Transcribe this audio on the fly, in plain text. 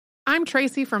I'm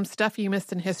Tracy from Stuff You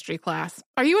Missed in History class.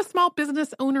 Are you a small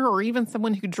business owner or even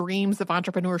someone who dreams of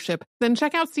entrepreneurship? Then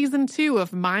check out Season 2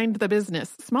 of Mind the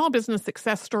Business, Small Business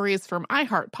Success Stories from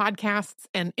iHeart Podcasts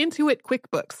and Intuit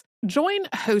QuickBooks. Join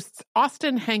hosts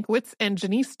Austin Hankwitz and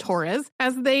Janice Torres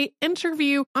as they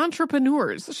interview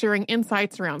entrepreneurs sharing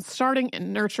insights around starting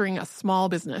and nurturing a small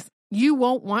business. You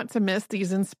won't want to miss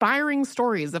these inspiring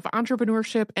stories of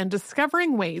entrepreneurship and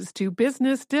discovering ways to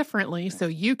business differently so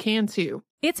you can too.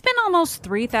 It's been almost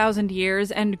 3,000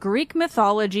 years, and Greek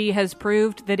mythology has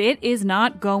proved that it is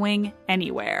not going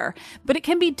anywhere. But it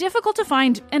can be difficult to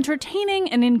find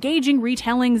entertaining and engaging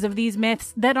retellings of these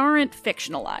myths that aren't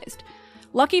fictionalized.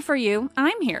 Lucky for you,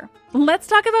 I'm here. Let's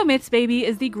Talk About Myths, Baby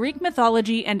is the Greek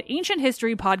mythology and ancient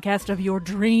history podcast of your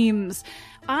dreams.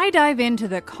 I dive into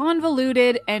the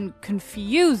convoluted and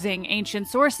confusing ancient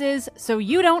sources so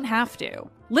you don't have to.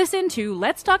 Listen to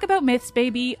Let's Talk About Myths,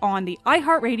 Baby on the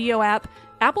iHeartRadio app,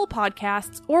 Apple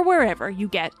Podcasts, or wherever you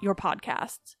get your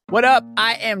podcasts. What up?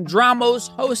 I am Dramos,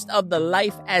 host of the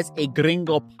Life as a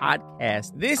Gringo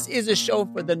podcast. This is a show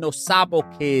for the No Sabo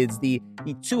kids, the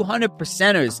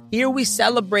 200%ers. Here we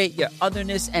celebrate your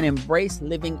otherness and embrace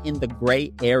living in the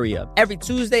gray area. Every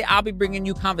Tuesday, I'll be bringing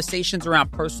you conversations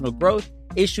around personal growth,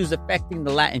 issues affecting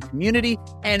the Latin community,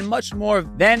 and much more.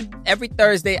 Then, every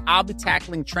Thursday, I'll be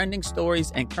tackling trending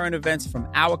stories and current events from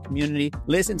our community.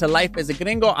 Listen to Life as a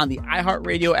Gringo on the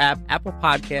iHeartRadio app, Apple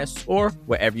Podcasts, or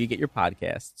wherever you get your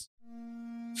podcasts.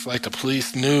 It's like the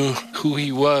police knew who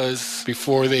he was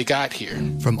before they got here.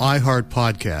 From iHeart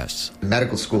Podcasts. The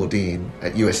medical school dean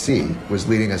at USC was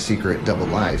leading a secret double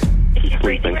life. He's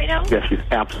breathing right now? Yes, he's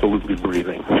absolutely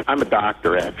breathing. I'm a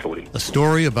doctor, actually. A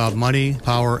story about money,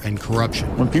 power, and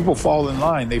corruption. When people fall in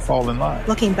line, they fall in line.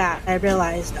 Looking back, I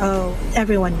realized,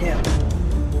 everyone knew.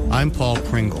 I'm Paul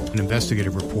Pringle, an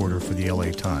investigative reporter for the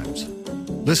LA Times.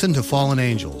 Listen to Fallen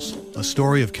Angels, a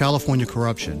story of California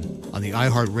corruption on the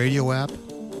iHeartRadio app,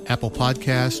 Apple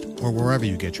Podcast, or wherever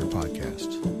you get your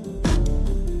podcasts.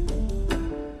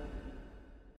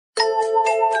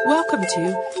 Welcome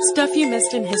to Stuff You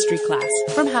Missed in History Class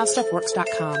from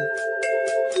HowStuffWorks.com.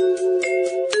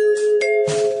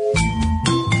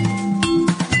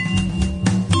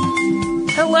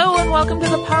 Hello and welcome to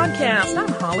the podcast. I'm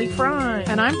Holly Fry.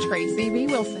 And I'm Tracy B.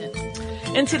 Wilson.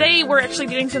 And today we're actually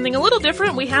doing something a little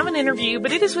different. We have an interview,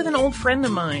 but it is with an old friend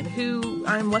of mine who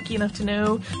I'm lucky enough to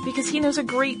know because he knows a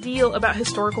great deal about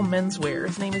historical menswear.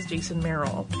 His name is Jason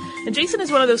Merrill. And Jason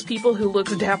is one of those people who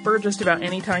looks dapper just about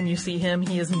any time you see him.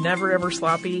 He is never ever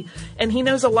sloppy. And he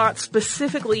knows a lot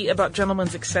specifically about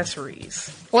gentlemen's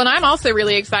accessories. Well, and I'm also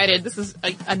really excited. This is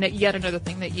yet another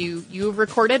thing that you've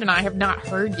recorded and I have not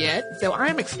heard yet. So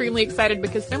I'm extremely excited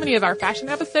because so many of our fashion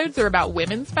episodes are about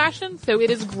women's fashion. So it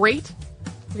is great.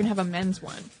 We're going to have a men's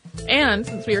one. And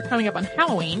since we are coming up on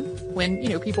Halloween, when,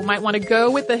 people might want to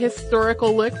go with the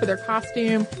historical look for their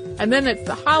costume, and then it's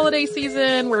the holiday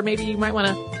season where maybe you might want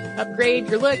to upgrade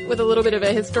your look with a little bit of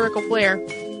a historical flair.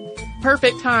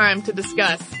 Perfect time to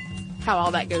discuss how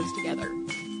all that goes together.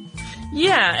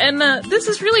 Yeah, and this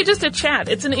is really just a chat.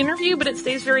 It's an interview, but it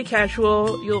stays very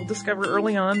casual. You'll discover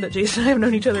early on that Jason and I have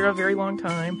known each other a very long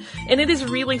time. And it is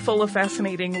really full of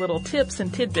fascinating little tips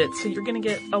and tidbits, so you're going to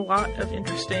get a lot of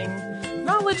interesting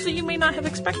knowledge that you may not have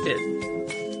expected.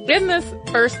 In this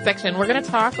first section, we're going to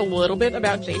talk a little bit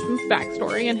about Jason's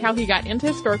backstory and how he got into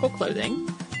historical clothing.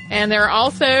 And there are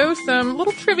also some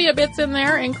little trivia bits in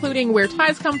there, including where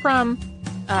ties come from,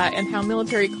 and how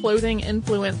military clothing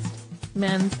influenced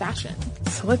men's fashion.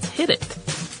 So let's hit it.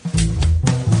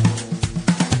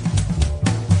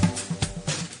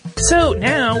 So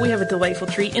now we have a delightful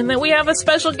treat in that we have a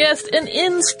special guest, and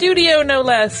in studio no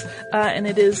less, and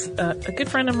it is a good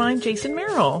friend of mine, Jason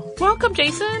Merrill. Welcome,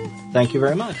 Jason. Thank you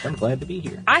very much. I'm glad to be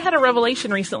here. I had a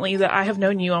revelation recently that I have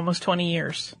known you almost 20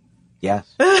 years.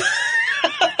 Yes.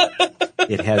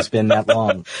 It has been that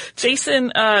long.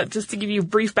 Jason, just to give you a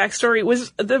brief backstory,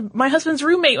 was my husband's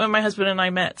roommate when my husband and I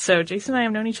met. So Jason and I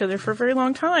have known each other for a very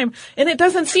long time. And it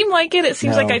doesn't seem like it. It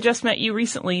seems like I just met you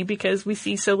recently because we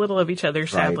see so little of each other,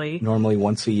 sadly. Right. Normally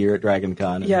once a year at Dragon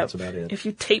Con, and that's about it. If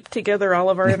you tape together all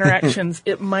of our interactions,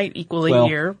 it might equal a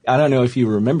year. I don't know if you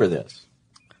remember this,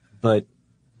 but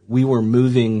we were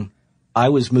moving... I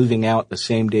was moving out the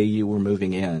same day you were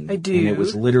moving in. I do. And it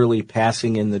was literally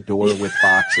passing in the door with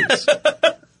boxes.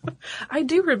 I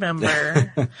do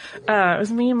remember. It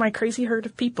was me and my crazy herd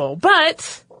of people.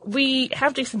 But we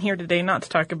have Jason here today not to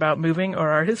talk about moving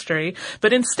or our history,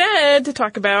 but instead to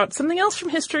talk about something else from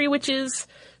history, which is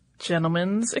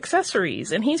gentlemen's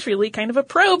accessories. And he's really kind of a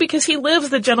pro because he lives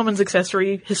the gentleman's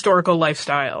accessory historical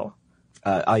lifestyle.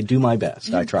 I do my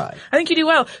best. I try. I think you do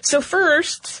well. So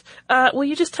first, will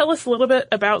you just tell us a little bit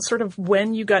about sort of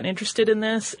when you got interested in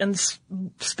this, and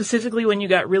specifically when you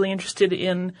got really interested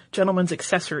in gentlemen's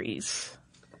accessories?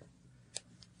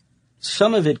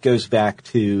 Some of it goes back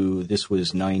to, this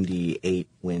was 98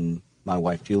 when my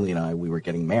wife Julie and we were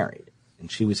getting married,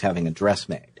 and she was having a dress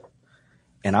made.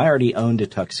 And I already owned a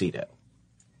tuxedo.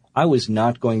 I was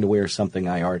not going to wear something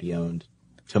I already owned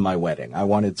to my wedding. I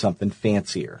wanted something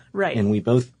fancier. Right. And we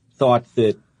both thought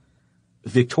that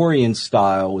Victorian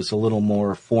style was a little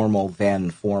more formal than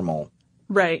formal.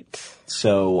 Right.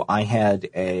 So I had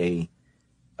a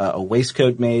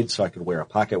waistcoat made so I could wear a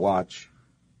pocket watch,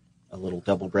 a little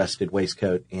double-breasted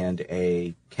waistcoat, and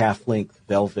a calf-length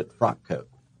velvet frock coat.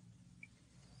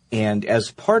 And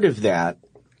as part of that,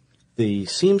 the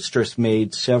seamstress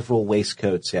made several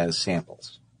waistcoats as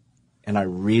samples. And I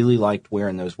really liked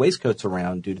wearing those waistcoats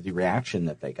around due to the reaction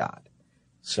that they got.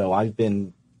 So I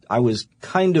was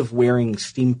kind of wearing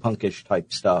steampunkish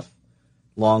type stuff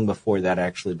long before that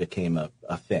actually became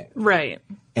a thing. Right.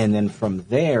 And then from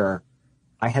there,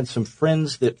 I had some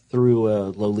friends that threw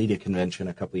a Lolita convention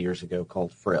a couple of years ago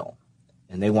called Frill.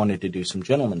 And they wanted to do some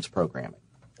gentlemen's programming.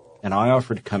 And I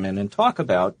offered to come in and talk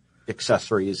about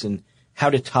accessories and how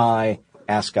to tie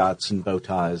ascots and bow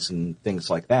ties and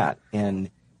things like that. And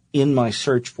in my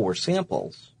search for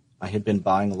samples, I had been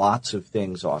buying lots of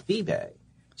things off eBay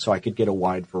so I could get a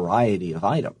wide variety of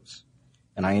items.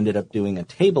 And I ended up doing a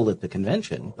table at the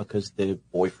convention because the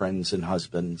boyfriends and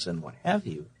husbands and what have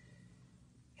you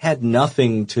had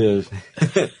nothing to,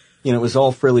 it was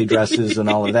all frilly dresses and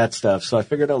all of that stuff. So I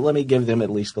figured, let me give them at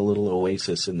least a little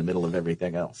oasis in the middle of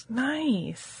everything else.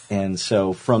 Nice. And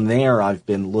so from there, I've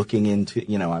been looking into,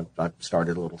 I've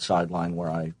started a little sideline where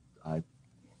I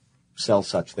sell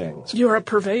such things. You're a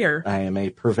purveyor. I am a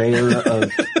purveyor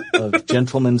of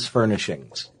gentlemen's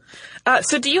furnishings.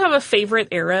 So do you have a favorite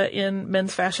era in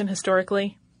men's fashion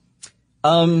historically?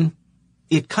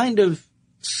 It kind of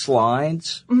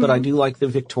slides, but I do like the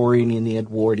Victorian and the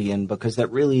Edwardian because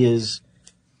that really is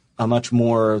a much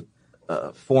more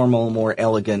formal, more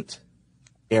elegant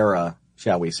era,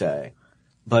 shall we say.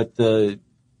 But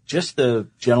just the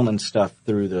gentleman's stuff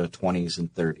through the 20s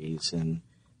and 30s and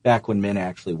back when men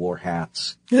actually wore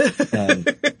hats.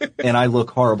 And I look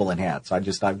horrible in hats.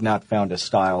 I've not found a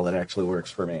style that actually works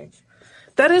for me.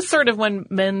 That is sort of when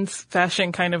men's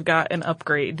fashion kind of got an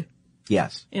upgrade.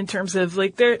 Yes. In terms of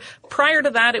prior to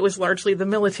that, it was largely the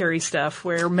military stuff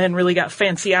where men really got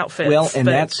fancy outfits. Well, and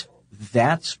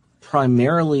that's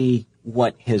primarily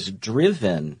what has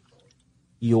driven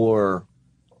your,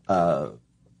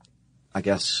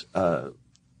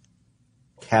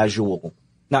 casual,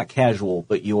 not casual,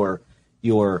 but your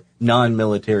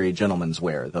non-military gentleman's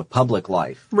wear, the public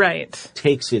life. Right.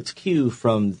 Takes its cue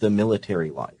from the military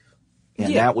life.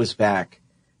 And that was back,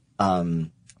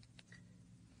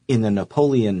 in the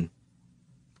Napoleon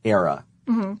era.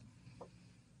 Mm-hmm.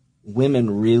 Women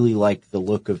really liked the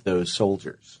look of those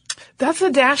soldiers. That's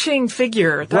a dashing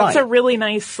figure. That's right. A really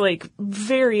nice,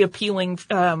 very appealing,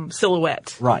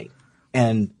 silhouette. Right.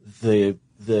 And the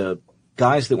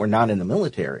guys that were not in the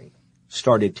military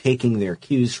started taking their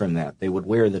cues from that. They would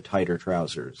wear the tighter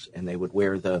trousers and they would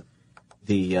wear the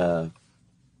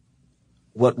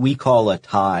what we call a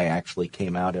tie actually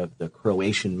came out of the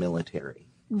Croatian military.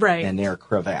 Right. And their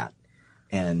cravat.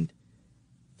 And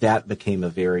that became a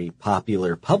very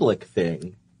popular public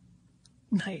thing.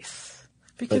 Nice.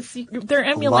 Because they're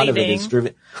emulating. A lot of it is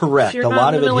driven. Correct. If you're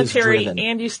not in the military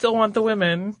and you still want the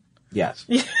women. Yes.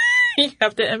 You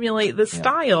have to emulate the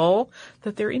style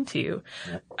that they're into.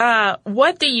 Yep.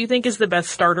 What do you think is the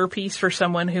best starter piece for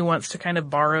someone who wants to kind of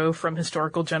borrow from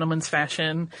historical gentleman's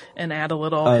fashion and add a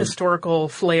little historical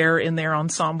flair in their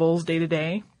ensembles day to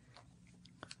day?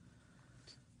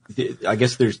 I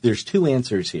guess there's two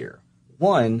answers here.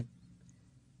 One,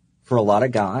 for a lot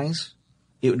of guys,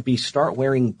 it would be start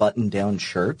wearing button-down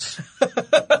shirts.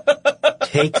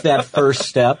 Take that first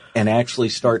step and actually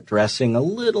start dressing a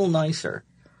little nicer.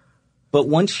 But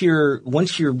once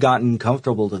you've gotten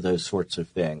comfortable to those sorts of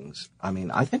things,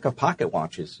 I think a pocket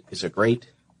watch is a great,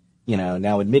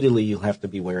 now admittedly you'll have to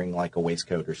be wearing like a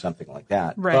waistcoat or something like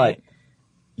that. Right. But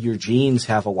your jeans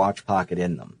have a watch pocket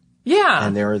in them. Yeah.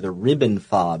 And there are the ribbon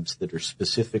fobs that are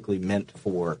specifically meant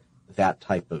for that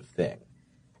type of thing.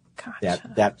 Gotcha.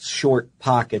 That short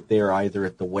pocket there either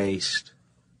at the waist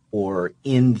or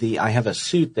I have a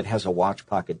suit that has a watch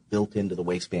pocket built into the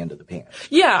waistband of the pants.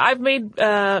 Yeah, I've made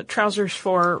trousers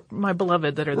for my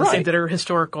beloved that are the same, that are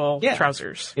historical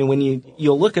trousers. And when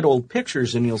you'll look at old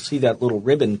pictures and you'll see that little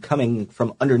ribbon coming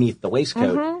from underneath the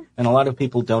waistcoat, and a lot of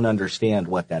people don't understand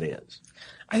what that is.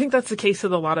 I think that's the case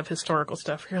with a lot of historical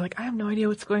stuff. You're like, I have no idea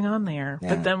what's going on there.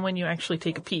 Yeah. But then when you actually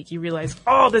take a peek, you realize,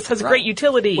 oh, this has great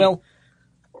utility. Well,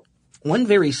 one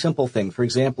very simple thing, for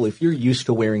example, if you're used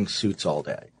to wearing suits all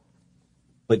day,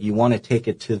 but you want to take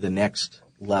it to the next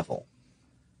level,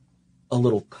 a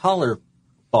little collar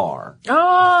bar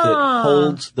that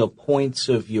holds the points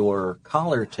of your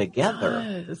collar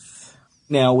together. Yes.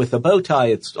 Now, with a bow tie,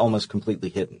 it's almost completely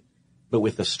hidden. But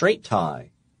with a straight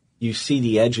tie, you see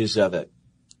the edges of it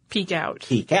peek out.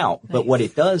 Nice. But what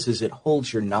it does is it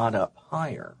holds your knot up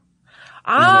higher.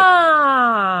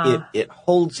 It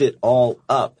holds it all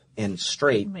up and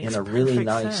straight in a really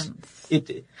nice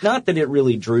sense. Not that it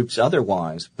really droops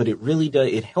otherwise, but it really does.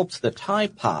 It helps the tie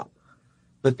pop.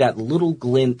 But that little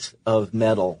glint of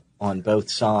metal on both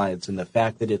sides and the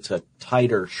fact that it's a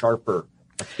tighter, sharper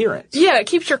appearance. Yeah, it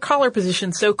keeps your collar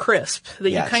position so crisp that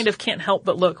you kind of can't help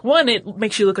but look. One, it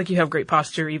makes you look like you have great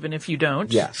posture even if you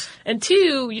don't. Yes. And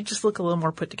two, you just look a little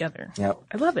more put together. Yep.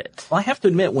 I love it. Well, I have to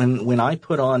admit, when I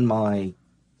put on my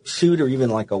suit or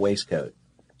even like a waistcoat,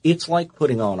 it's like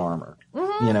putting on armor,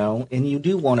 you know, and you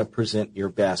do want to present your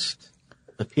best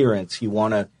appearance.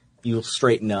 You'll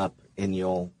straighten up and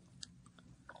you'll,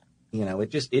 you know, it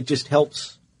just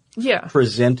helps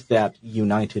present that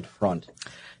united front.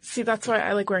 See, that's why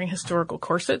I like wearing historical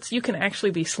corsets. You can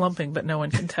actually be slumping, but no one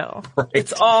can tell. Right.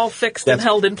 It's all fixed and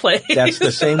held in place. That's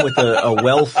the same with a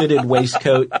well-fitted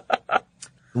waistcoat.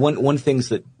 One thing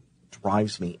that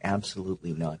drives me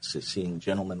absolutely nuts is seeing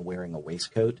gentlemen wearing a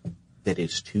waistcoat that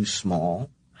is too small.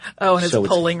 Oh, and it's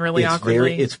pulling really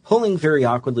awkwardly. It's pulling very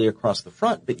awkwardly across the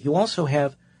front, but you also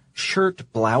have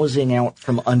shirt blousing out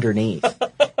from underneath.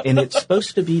 And it's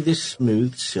supposed to be this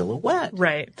smooth silhouette.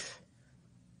 Right.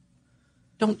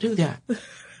 Don't do that.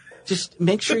 Just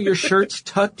make sure your shirt's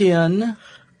tucked in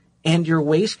and your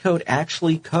waistcoat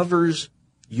actually covers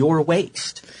your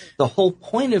waist. The whole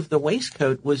point of the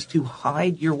waistcoat was to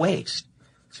hide your waist.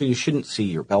 So you shouldn't see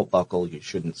your belt buckle. You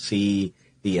shouldn't see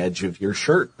the edge of your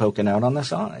shirt poking out on the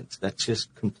sides. That's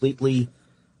just completely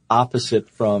opposite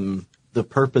from the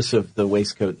purpose of the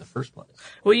waistcoat in the first place.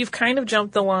 Well, you've kind of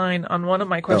jumped the line on one of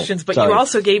my questions, but you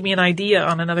also gave me an idea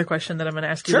on another question that I'm going to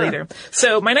ask you later.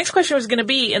 So my next question was going to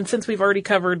be, and since we've already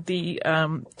covered the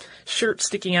shirt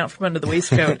sticking out from under the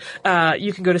waistcoat,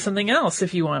 you can go to something else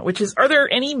if you want, which is, are there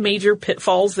any major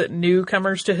pitfalls that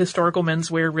newcomers to historical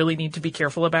menswear really need to be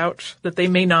careful about that they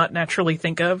may not naturally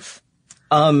think of?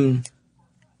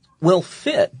 Well,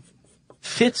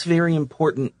 fit's very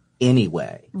important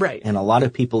anyway. Right. And a lot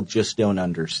of people just don't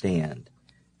understand.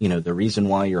 You know, the reason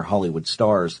why your Hollywood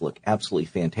stars look absolutely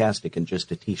fantastic in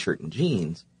just a t-shirt and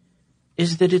jeans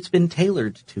is that it's been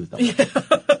tailored to them. Yeah.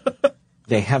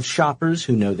 They have shoppers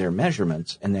who know their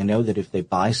measurements, and they know that if they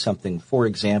buy something, for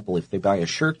example, if they buy a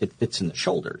shirt that fits in the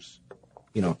shoulders,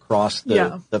 you know, across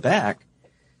the back,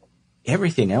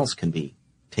 everything else can be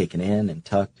taken in and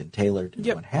tucked and tailored and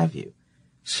what have you.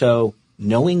 So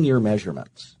knowing your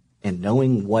measurements and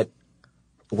knowing what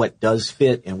does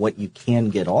fit and what you can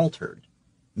get altered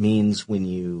means when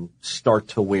you start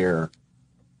to wear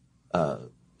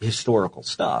historical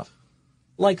stuff,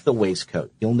 like the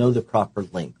waistcoat, you'll know the proper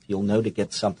length. You'll know to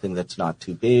get something that's not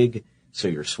too big, so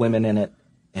you're swimming in it,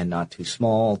 and not too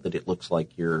small, that it looks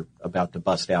like you're about to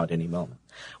bust out any moment.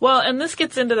 Well, and this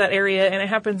gets into that area, and it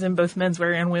happens in both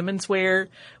menswear and women's wear,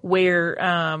 where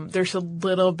there's a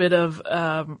little bit of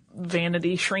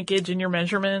vanity shrinkage in your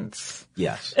measurements.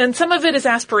 Yes. And some of it is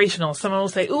aspirational. Someone will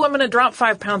say, ooh, I'm going to drop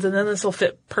 5 pounds and then this will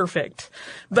fit perfect.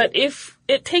 But if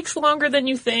it takes longer than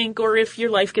you think, or if your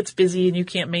life gets busy and you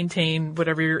can't maintain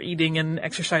whatever your eating and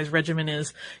exercise regimen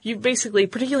is, you've basically,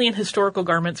 particularly in historical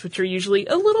garments, which are usually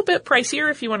a little bit pricier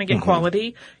if you want to get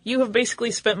quality, you have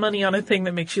basically spent money on a thing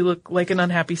that makes you look like an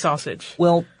unhappy sausage.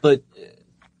 Well, but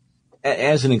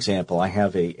as an example, I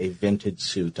have a vintage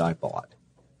suit I bought,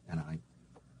 and I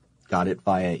got it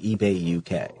via eBay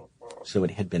UK. So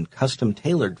it had been custom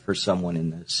tailored for someone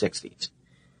in the 60s.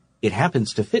 It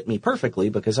happens to fit me perfectly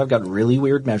because I've got really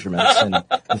weird measurements, and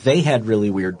they had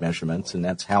really weird measurements, and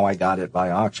that's how I got it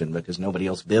by auction because nobody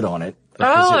else bid on it.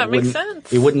 Oh, that makes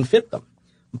sense. It wouldn't fit them.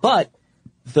 But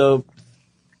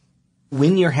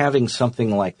when you're having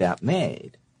something like that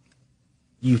made,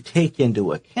 you take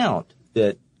into account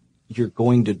that you're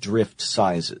going to drift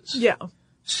sizes. Yeah.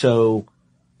 So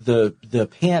the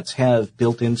pants have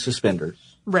built-in suspenders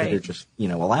that are just,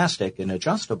 elastic and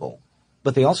adjustable,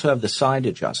 but they also have the side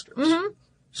adjusters. Mm-hmm.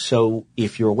 So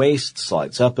if your waist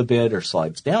slides up a bit or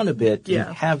slides down a bit, you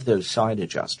have those side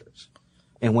adjusters.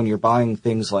 And when you're buying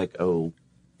things like,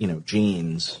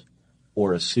 jeans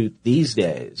or a suit these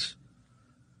days,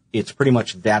 it's pretty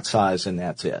much that size and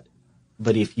that's it.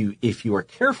 But if you are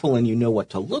careful and you know what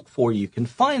to look for, you can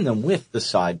find them with the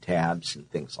side tabs and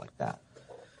things like that.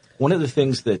 One of the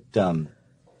things that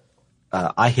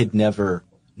I had never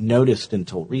noticed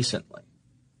until recently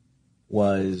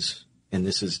was, and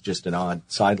this is just an odd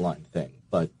sideline thing,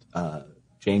 but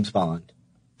James Bond,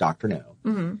 Dr.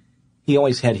 No, he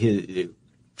always had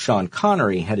Sean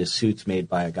Connery had his suits made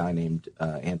by a guy named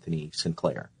Anthony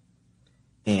Sinclair.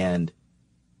 And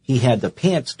he had the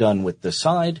pants done with the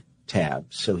side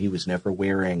tabs, so he was never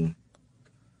wearing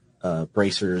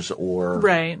bracers or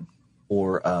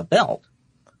a belt.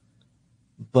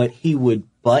 But he would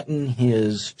button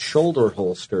his shoulder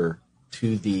holster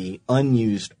to the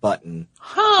unused button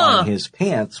on his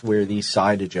pants where these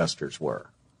side adjusters were.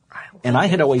 And I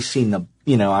had always seen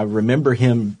I remember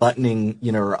him buttoning,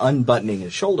 or unbuttoning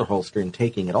his shoulder holster and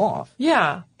taking it off.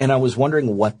 Yeah. And I was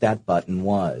wondering what that button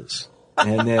was.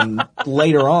 And then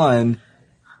later on,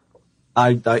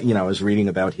 I was reading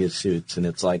about his suits, and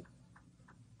it's like,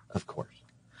 of course,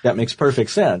 that makes perfect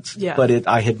sense. Yeah. But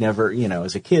I had never,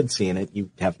 as a kid seeing it,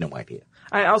 you have no idea.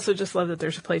 I also just love that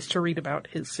there's a place to read about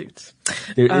his suits.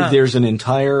 There's an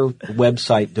entire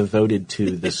website devoted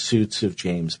to the suits of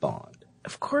James Bond.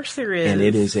 Of course there is. And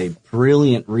it is a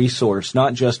brilliant resource,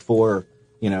 not just for,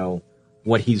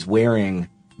 what he's wearing,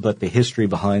 but the history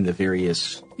behind the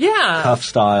various cuff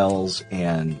styles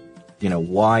and,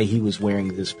 why he was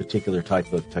wearing this particular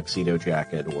type of tuxedo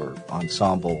jacket or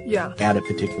ensemble at a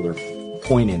particular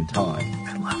point in time.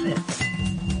 I love it.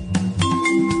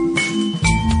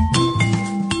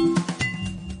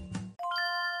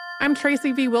 I'm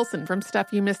Tracy V. Wilson from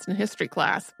Stuff You Missed in History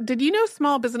Class. Did you know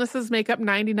small businesses make up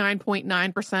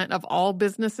 99.9% of all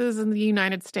businesses in the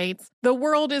United States? The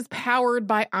world is powered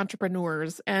by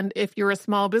entrepreneurs, and if you're a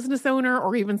small business owner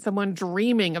or even someone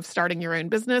dreaming of starting your own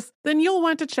business, then you'll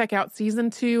want to check out Season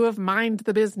 2 of Mind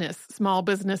the Business, Small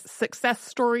Business Success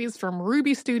Stories from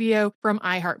Ruby Studio, from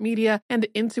iHeartMedia, and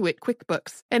Intuit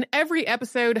QuickBooks. And every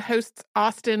episode, hosts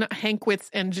Austin Hankwitz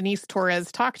and Janice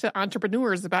Torres talk to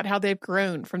entrepreneurs about how they've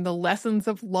grown from the lessons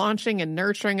of launching and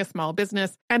nurturing a small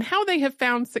business and how they have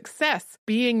found success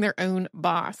being their own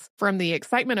boss. From the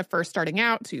excitement of first starting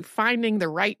out to finding the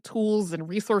right tools and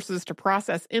resources to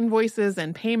process invoices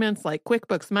and payments like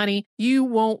QuickBooks Money, you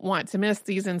won't want to miss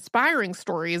these inspiring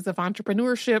stories of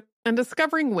entrepreneurship and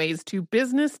discovering ways to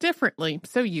business differently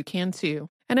so you can too.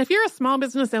 And if you're a small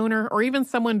business owner or even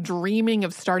someone dreaming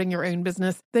of starting your own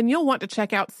business, then you'll want to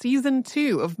check out Season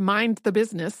 2 of Mind the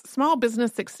Business, Small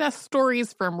Business Success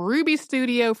Stories from Ruby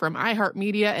Studio, from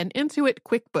iHeartMedia, and Intuit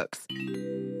QuickBooks.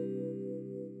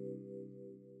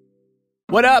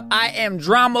 What up? I am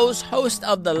Dramos, host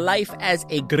of the Life as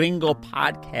a Gringo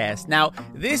podcast. Now,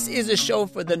 this is a show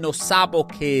for the No Sabo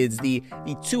kids, the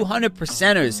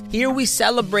 200%ers. Here we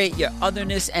celebrate your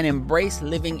otherness and embrace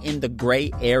living in the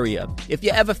gray area. If you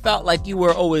ever felt like you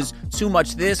were always too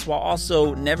much this while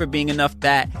also never being enough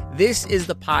that, this is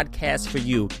the podcast for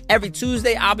you. Every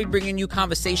Tuesday, I'll be bringing you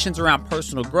conversations around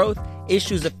personal growth,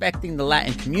 issues affecting the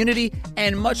Latin community,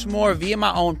 and much more via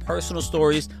my own personal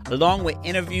stories, along with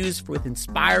interviews with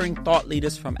inspiring thought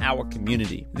leaders from our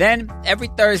community. Then, every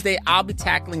Thursday, I'll be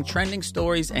tackling trending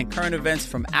stories and current events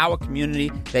from our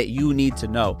community that you need to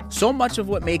know. So much of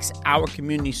what makes our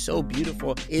community so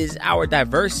beautiful is our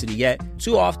diversity, yet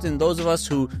too often those of us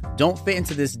who don't fit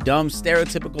into this dumb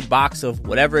stereotypical box of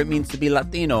whatever it means to be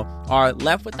Latino are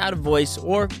left without a voice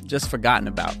or just forgotten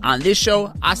about. On this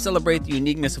show, I celebrate the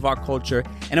uniqueness of our culture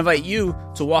and invite you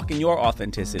to walk in your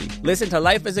authenticity. Listen to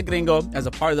Life as a Gringo as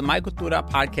a part of the My Cultura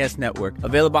podcast network,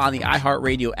 available on the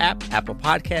iHeartRadio app, Apple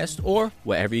Podcast, or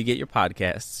wherever you get your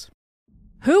podcasts.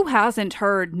 Who hasn't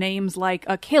heard names like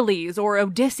Achilles or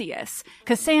Odysseus,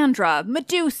 Cassandra,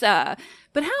 Medusa?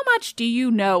 But how much do you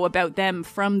know about them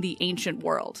from the ancient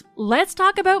world? Let's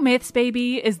Talk About Myths,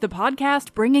 Baby is the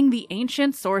podcast bringing the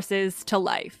ancient sources to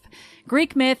life.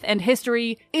 Greek myth and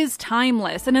history is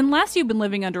timeless, and unless you've been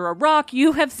living under a rock,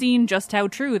 you have seen just how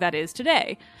true that is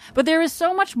today. But there is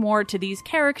so much more to these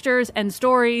characters and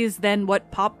stories than what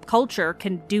pop culture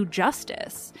can do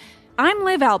justice. I'm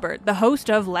Liv Albert, the host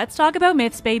of Let's Talk About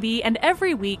Myths, Baby, and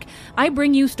every week I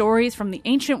bring you stories from the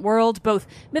ancient world, both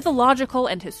mythological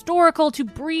and historical, to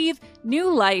breathe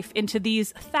new life into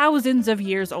these thousands of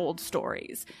years old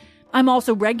stories. I'm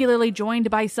also regularly joined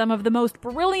by some of the most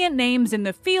brilliant names in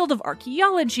the field of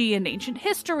archaeology and ancient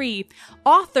history,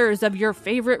 authors of your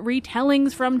favorite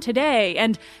retellings from today,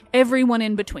 and everyone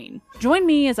in between. Join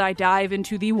me as I dive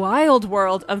into the wild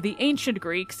world of the ancient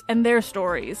Greeks and their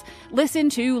stories. Listen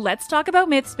to Let's Talk About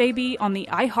Myths, Baby on the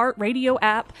iHeartRadio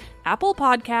app, Apple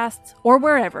Podcasts, or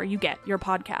wherever you get your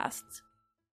podcasts.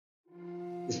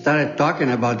 Started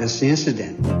talking about this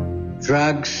incident.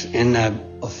 drugs and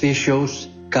officials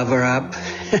cover up.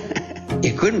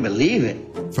 You couldn't believe it.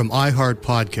 From iHeart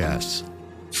Podcasts.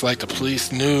 It's like the police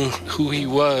knew who he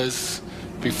was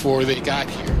before they got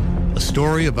here. A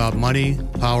story about money,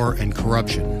 power, and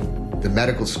corruption. The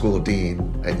medical school dean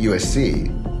at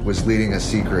USC was leading a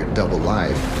secret double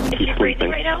life. Is she breathing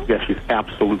right now? Yes, she's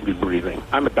absolutely breathing.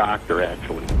 I'm a doctor,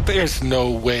 actually. There's no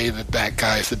way that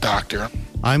guy's a doctor.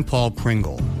 I'm Paul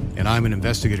Pringle, and I'm an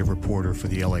investigative reporter for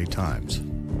the LA Times.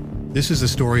 This is the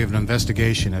story of an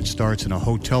investigation that starts in a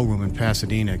hotel room in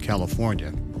Pasadena, California,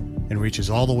 and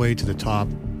reaches all the way to the top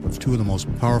of two of the most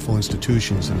powerful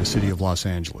institutions in the city of Los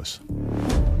Angeles.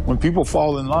 When people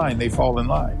fall in line, they fall in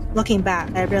line. Looking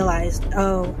back, I realized,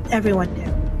 everyone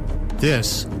knew.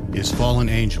 This is Fallen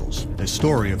Angels, a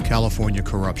story of California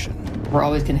corruption. We're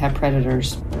always going to have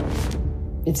predators.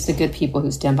 It's the good people who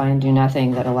stand by and do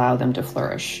nothing that allow them to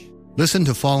flourish. Listen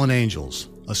to Fallen Angels,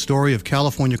 a story of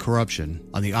California corruption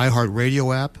on the iHeart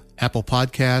Radio app, Apple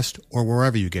Podcast, or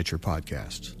wherever you get your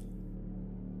podcasts.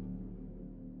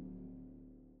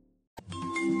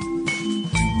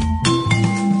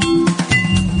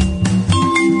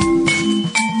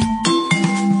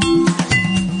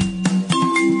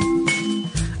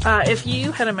 If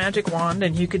you had a magic wand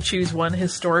and you could choose one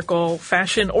historical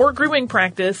fashion or grooming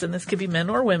practice, and this could be men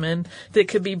or women, that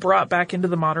could be brought back into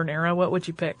the modern era, what would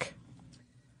you pick?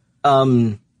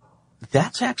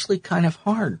 That's actually kind of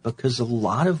hard because a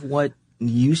lot of what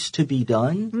used to be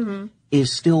done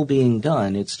is still being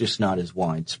done. It's just not as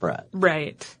widespread.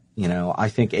 Right. You know, I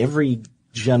think every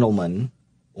gentleman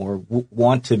or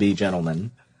want to be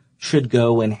gentleman should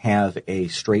go and have a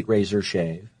straight razor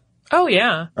shave. Oh,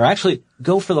 yeah. Or actually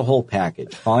go for the whole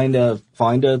package. Find a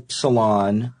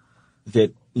salon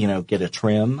that, get a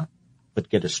trim, but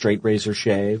get a straight razor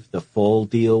shave, the full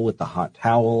deal with the hot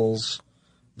towels,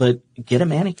 but get a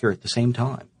manicure at the same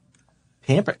time.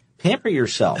 Pamper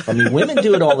yourself. I mean, women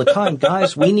do it all the time.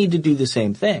 Guys, we need to do the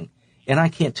same thing. And I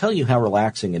can't tell you how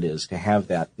relaxing it is to have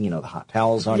that, the hot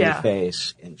towels on your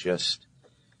face and just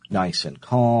nice and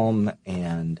calm,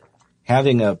 and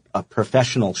having a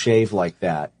professional shave like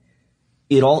that.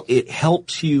 It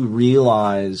helps you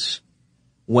realize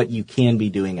what you can be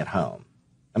doing at home.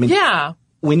 I mean,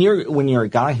 when you're a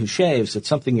guy who shaves, it's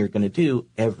something you're going to do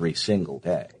every single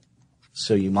day.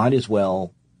 So you might as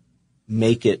well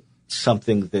make it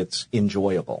something that's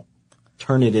enjoyable.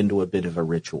 Turn it into a bit of a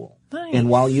ritual. Nice. And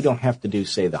while you don't have to do,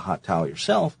 say, the hot towel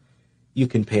yourself, you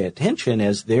can pay attention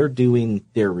as they're doing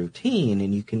their routine,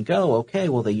 and you can go, okay,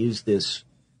 well, they use this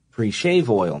pre-shave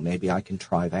oil. Maybe I can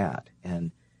try that.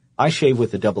 And I shave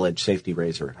with a double-edged safety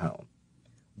razor at home,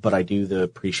 but I do the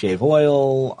pre-shave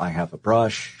oil. I have a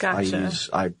brush. Gotcha.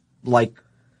 I like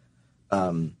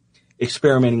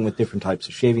experimenting with different types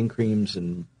of shaving creams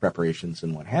and preparations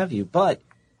and what have you. But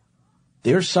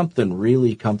there's something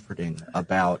really comforting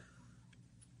about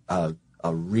a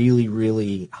really,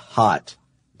 really hot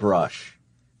brush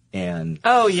and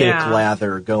thick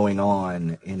lather going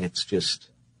on, and it's just.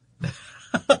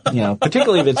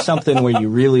 Particularly if it's something where you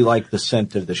really like the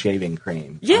scent of the shaving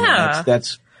cream. Yeah. I mean,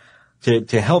 that's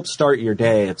to help start your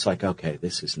day. It's like, okay,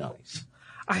 this is nice.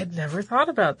 I had never thought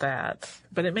about that,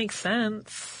 but it makes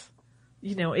sense.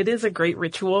 It is a great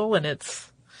ritual, and it's,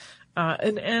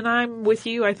 and I'm with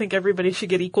you. I think everybody should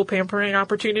get equal pampering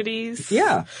opportunities.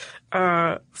 Yeah.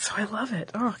 So I love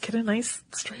it. Oh, get a nice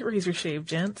straight razor shave,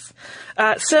 gents.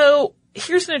 So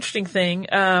here's an interesting thing.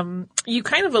 You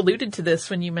kind of alluded to this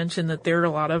when you mentioned that there are a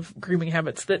lot of grooming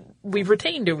habits that we've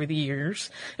retained over the years.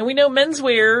 And we know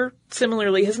menswear,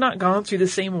 similarly, has not gone through the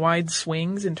same wide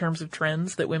swings in terms of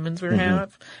trends that women's wear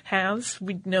has.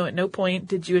 We know at no point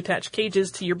did you attach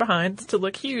cages to your behinds to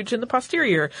look huge in the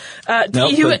posterior.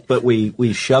 But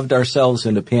we shoved ourselves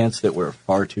into pants that were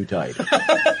far too tight.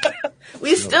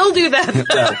 We still do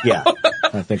that. Yeah,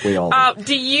 I think we all do.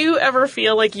 Do you ever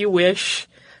feel like you wish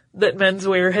that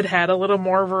menswear had a little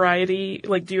more variety?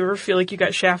 Like, do you ever feel like you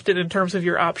got shafted in terms of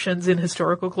your options in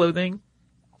historical clothing?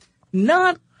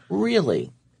 Not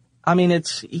really. I mean,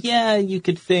 you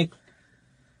could think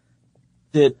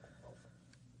that,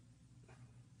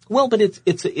 but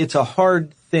it's a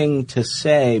hard thing to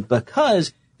say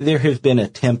because there have been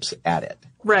attempts at it.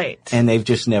 Right. And they've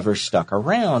just never stuck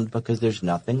around because there's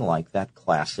nothing like that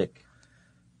classic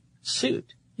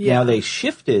suit. Yeah. Now, they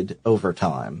shifted over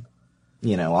time.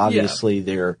 Obviously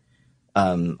they're,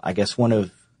 I guess one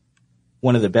of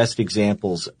the best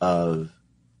examples of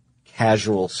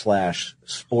casual /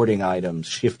 sporting items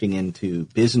shifting into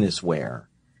business wear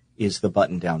is the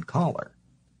button-down collar.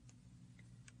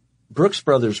 Brooks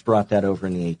Brothers brought that over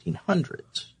in the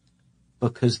 1800s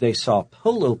because they saw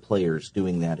polo players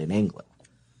doing that in England.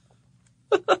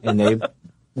 And they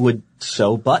would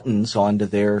sew buttons onto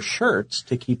their shirts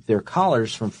to keep their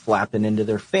collars from flapping into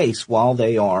their face while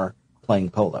they are playing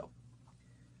polo.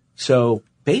 So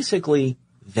basically,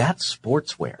 that's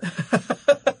sportswear.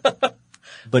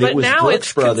 But it was now Brooks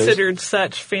it's Brothers. considered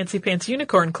such fancy pants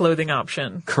unicorn clothing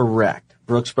option. Correct.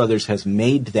 Brooks Brothers has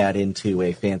made that into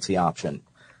a fancy option.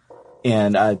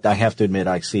 And I have to admit,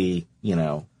 I see,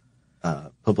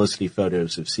 publicity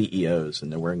photos of CEOs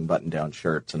and they're wearing button-down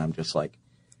shirts, and I'm just like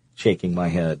shaking my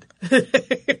head.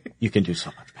 You can do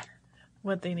so much better.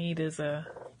 What they need is a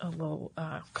little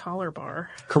collar bar.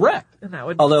 Correct. And that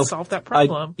would Although, solve that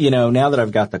problem. Now that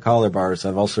I've got the collar bars,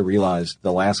 I've also realized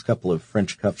the last couple of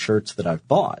French cuff shirts that I've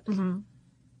bought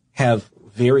have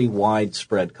very wide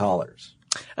spread collars.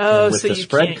 Oh, and with so the you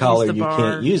spread can't collar, use the you bar.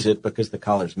 can't use it because the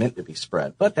collar's meant to be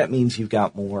spread. But that means you've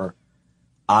got more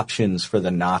options for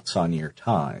the knots on your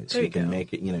ties. There you can go.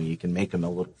 make it, you can make them a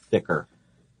little thicker.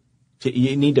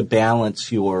 You need to balance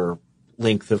your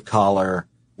length of collar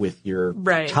with your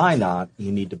Right. tie knot.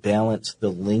 You need to balance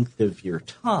the length of your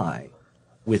tie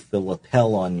with the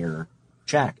lapel on your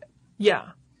jacket.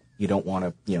 Yeah. You don't want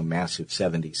a, massive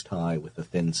 70s tie with a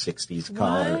thin 60s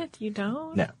collar. What? You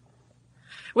don't? No.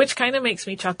 Which kind of makes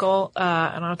me chuckle,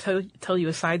 and I'll tell you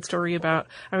a side story about,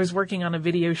 I was working on a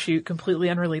video shoot completely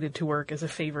unrelated to work as a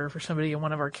favor for somebody, and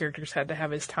one of our characters had to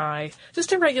have his tie,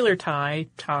 just a regular tie,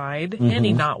 tied.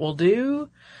 Any knot will do.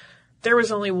 There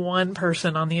was only one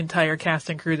person on the entire cast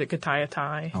and crew that could tie a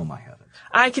tie. Oh my heavens.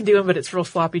 I can do them, but it's real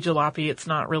sloppy jalopy. It's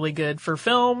not really good for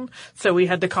film, so we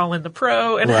had to call in the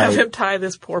pro and have him tie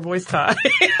this poor boy's tie.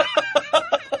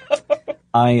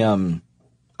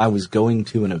 I was going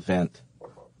to an event.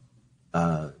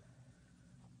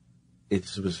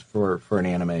 It was for an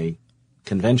anime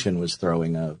convention, was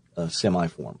throwing a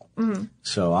semi-formal.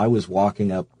 So I was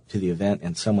walking up to the event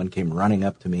and someone came running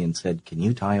up to me and said, "Can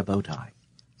you tie a bow tie?"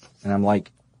 And I'm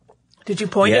like, Did you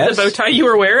point Yes. at the bow tie you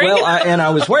were wearing? well, I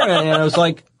was wearing it and I was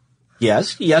like,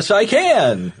 yes, I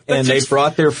can. And they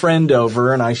brought their friend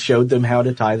over and I showed them how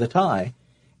to tie the tie.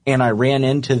 And I ran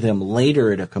into them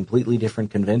later at a completely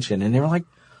different convention and they were like,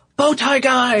 "Bow tie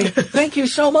guy, thank you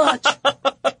so much."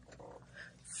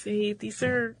 See, these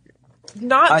are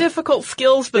not difficult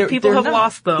skills, but people They're have not.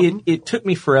 lost them. It took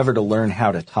me forever to learn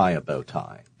how to tie a bow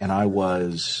tie, and I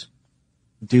was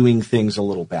doing things a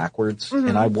little backwards.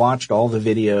 And I watched all the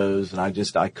videos, and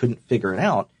I couldn't figure it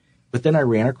out. But then I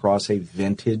ran across a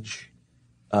vintage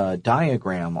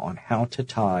diagram on how to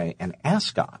tie an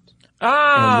ascot.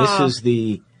 And this is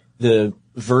the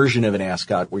version of an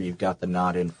ascot where you've got the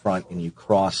knot in front and you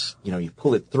cross, you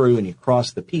pull it through and you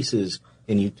cross the pieces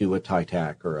and you do a tie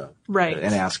tack or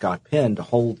an ascot pin to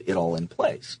hold it all in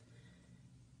place.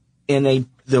 And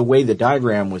the way the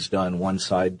diagram was done, one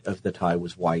side of the tie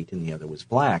was white and the other was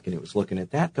black. And it was looking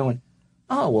at that going,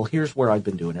 oh, well, here's where I've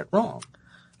been doing it wrong.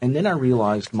 And then I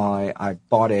realized I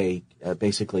bought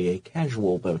basically a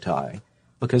casual bow tie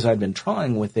because I'd been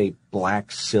trying with a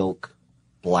black silk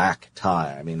black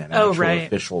tie. I mean, an actual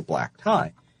official black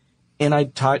tie. And I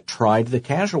tried the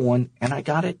casual one and I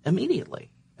got it immediately.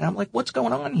 And I'm like, what's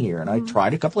going on here? And I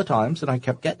tried a couple of times and I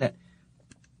kept getting it.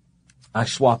 I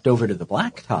swapped over to the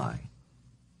black tie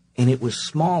and it was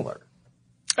smaller.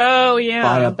 Oh, yeah.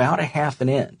 By about a half an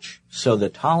inch. So the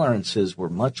tolerances were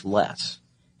much less.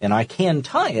 And I can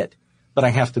tie it, but I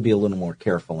have to be a little more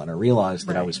careful. And I realized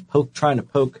that I was trying to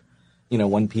poke,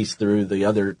 one piece through the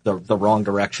other, the wrong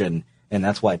direction. And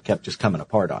that's why it kept just coming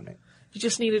apart on me. You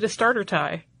just needed a starter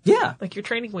tie. Yeah. Like your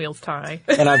training wheels tie.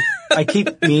 And I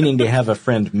keep meaning to have a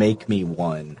friend make me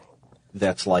one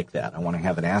that's like that. I want to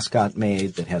have an ascot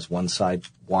made that has one side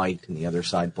white and the other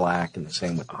side black, and the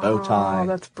same with the bow tie. Oh,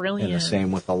 that's brilliant. And the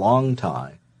same with the long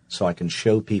tie, so I can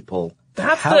show people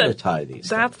how to tie these.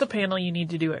 That's the panel you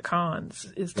need to do at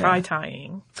cons, is tie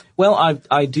tying. Well,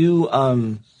 I do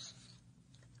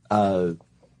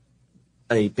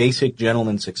a basic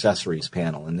gentleman's accessories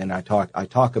panel, and then I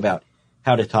talk about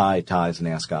how to tie ties and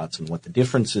ascots and what the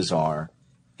differences are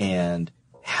and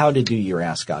how to do your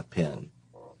ascot pin.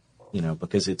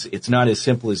 Because it's not as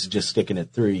simple as just sticking it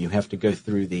through. You have to go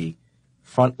through the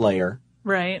front layer.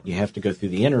 Right. You have to go through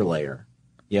the inner layer.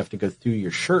 You have to go through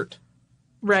your shirt.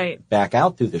 Right. Back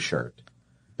out through the shirt.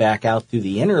 Back out through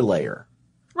the inner layer.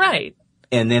 Right.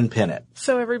 And then pin it.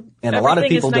 So a everything lot of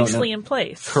people is don't nicely know. in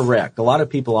place. Correct. A lot of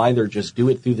people either just do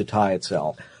it through the tie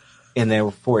itself, and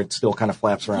therefore it still kind of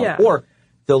flaps around, or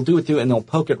they'll do it through and they'll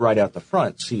poke it right out the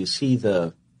front, so you see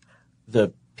the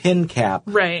pin cap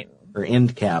or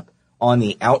end cap on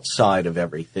the outside of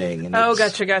everything. And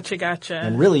gotcha.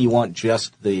 And really, you want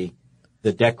just the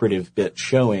decorative bit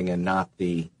showing and not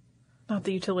the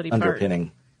utility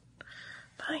underpinning.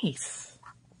 part. Nice.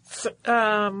 So,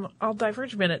 I'll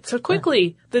diverge a minute. So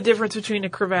quickly, the difference between a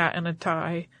cravat and a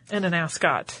tie and an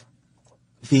ascot.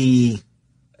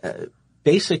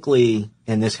 Basically,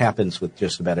 and this happens with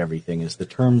just about everything, is the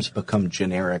terms become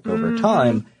generic over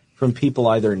time from people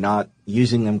either not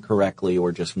using them correctly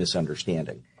or just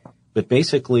misunderstanding. But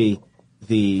basically,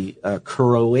 the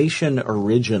Croatian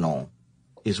original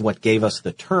is what gave us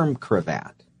the term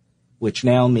cravat, which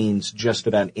now means just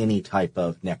about any type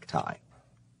of necktie.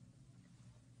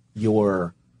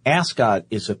 Your ascot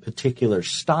is a particular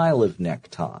style of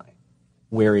necktie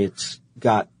where it's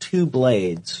got two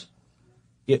blades.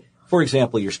 For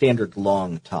example, your standard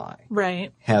long tie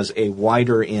has a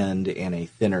wider end and a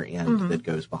thinner end that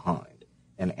goes behind.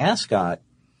 An ascot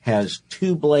has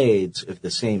two blades of the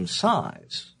same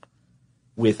size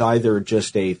with either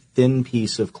just a thin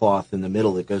piece of cloth in the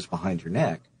middle that goes behind your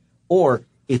neck, or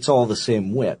it's all the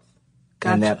same width.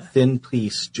 Gotcha. And that thin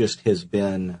piece just has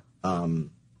been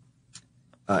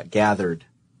gathered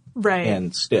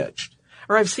and stitched.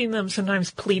 Or I've seen them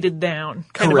sometimes pleated down,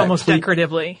 kind of almost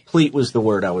decoratively. Pleat was the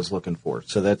word I was looking for.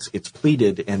 So it's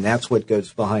pleated, and that's what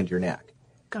goes behind your neck.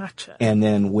 Gotcha. And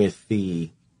then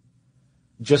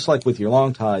just like with your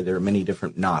long tie, there are many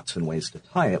different knots and ways to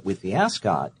tie it. With the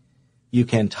ascot, you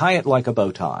can tie it like a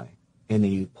bow tie, and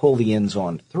then you pull the ends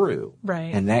on through.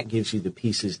 Right. And that gives you the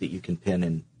pieces that you can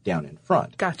pin down in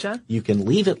front. Gotcha. You can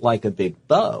leave it like a big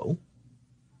bow,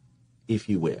 if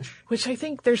you wish. Which I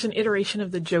think there's an iteration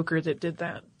of the Joker that did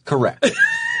that. Correct.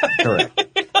 Correct.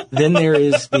 Then there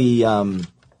is the,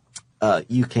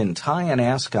 you can tie an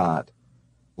ascot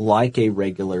like a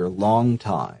regular long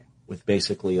tie with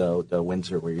basically the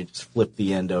Windsor where you just flip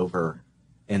the end over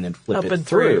and then flip it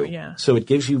through. Yeah. So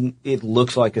it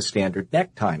looks like a standard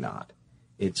necktie knot.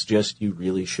 It's just you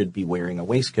really should be wearing a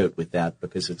waistcoat with that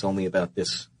because it's only about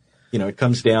this, it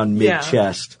comes down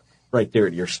mid-chest. Right there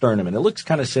at your sternum, and it looks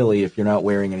kind of silly if you're not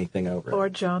wearing anything over it. Or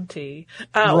jaunty.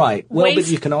 Right. Well, but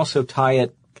you can also tie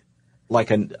it like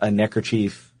a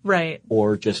neckerchief. Right.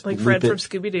 Or just like loop Fred it. from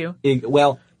Scooby-Doo.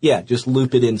 Well, yeah, just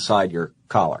loop it inside your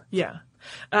collar. Yeah.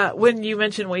 When you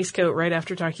mentioned waistcoat right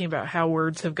after talking about how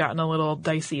words have gotten a little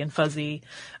dicey and fuzzy,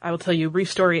 I will tell you a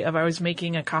brief story of I was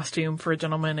making a costume for a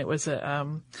gentleman. It was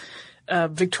a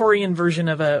Victorian version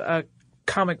of a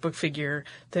comic book figure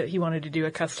that he wanted to do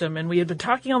a custom, and we had been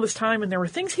talking all this time, and there were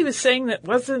things he was saying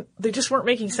that they just weren't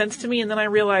making sense to me, and then I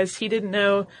realized he didn't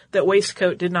know that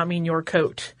waistcoat did not mean your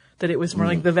coat, that it was more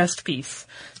like the vest piece.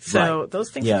 So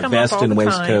those things come up all the time. Vest and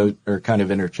waistcoat are kind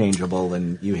of interchangeable,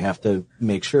 and you have to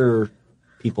make sure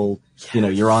people,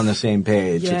 you're on the same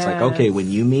page. Yes. It's like, okay, when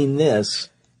you mean this,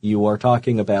 you are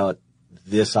talking about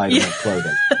this item of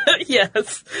clothing.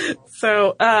 Yes.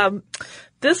 So,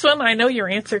 this one, I know your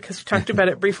answer because we talked about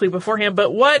it briefly beforehand, but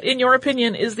what, in your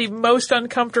opinion, is the most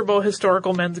uncomfortable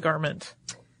historical men's garment?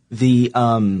 The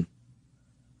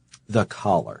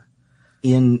collar.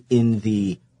 In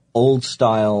the old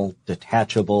style,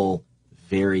 detachable,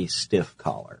 very stiff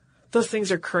collar. Those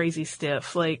things are crazy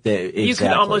stiff. Like, exactly. You could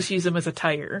almost use them as a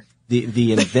tire.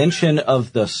 The invention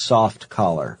of the soft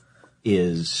collar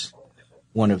is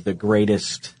one of the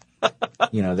greatest,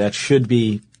 that should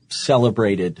be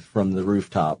celebrated from the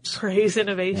rooftops. Praise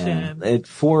innovation.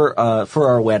 For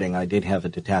our wedding, I did have a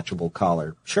detachable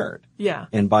collar shirt. Yeah.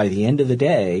 And by the end of the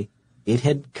day, it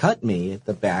had cut me at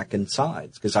the back and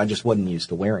sides because I just wasn't used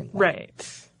to wearing them.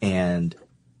 Right. And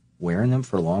wearing them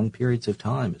for long periods of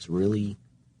time is really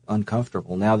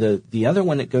uncomfortable. Now, the other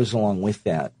one that goes along with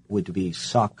that would be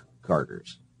sock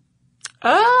garters.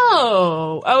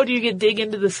 Oh, do you dig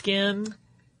into the skin?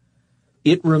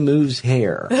 It removes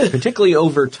hair, particularly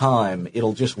over time.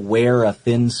 It'll just wear a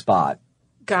thin spot.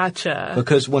 Gotcha.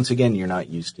 Because once again, you're not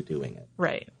used to doing it.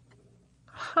 Right.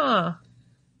 Huh.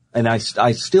 And I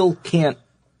still can't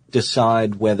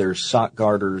decide whether sock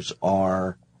garters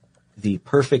are the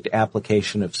perfect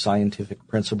application of scientific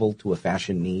principle to a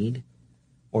fashion need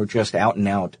or just out and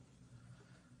out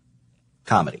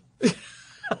comedy.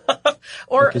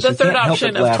 Or because the third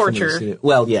option of torture.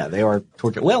 Well, yeah, they are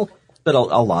torture. Well, but a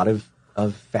lot of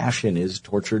fashion is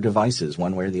torture devices,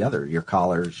 one way or the other. Your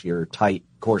collars, your tight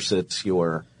corsets,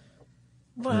 your...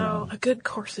 Well, a good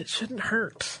corset shouldn't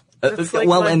hurt. I'm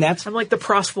like the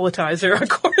proselytizer, of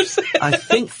course. I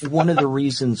think one of the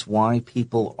reasons why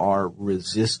people are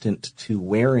resistant to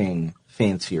wearing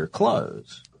fancier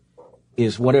clothes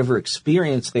is whatever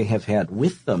experience they have had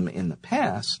with them in the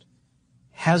past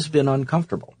has been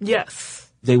uncomfortable.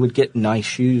 Yes. They would get nice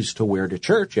shoes to wear to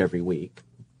church every week,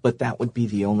 but that would be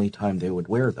the only time they would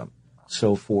wear them.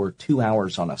 So for 2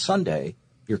 hours on a Sunday,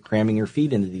 you're cramming your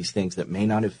feet into these things that may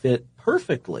not have fit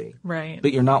perfectly. Right.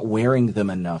 But you're not wearing them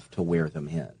enough to wear them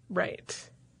in. Right.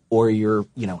 or you're,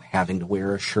 having to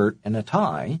wear a shirt and a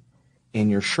tie,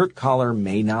 and your shirt collar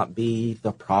may not be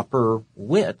the proper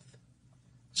width,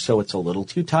 so it's a little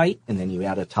too tight, and then you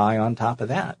add a tie on top of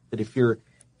that. But if your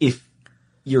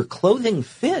clothing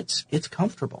fits, it's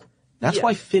comfortable. That's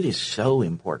why fit is so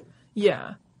important.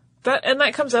 Yeah.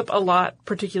 That comes up a lot,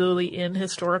 particularly in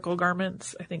historical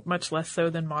garments. I think much less so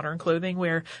than modern clothing,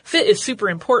 where fit is super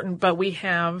important, but we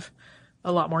have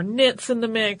a lot more knits in the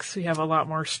mix. We have a lot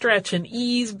more stretch and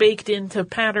ease baked into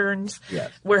patterns.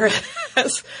 Yes.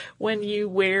 Whereas when you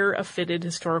wear a fitted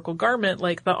historical garment,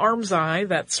 like the armscye,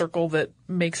 that circle that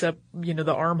makes up,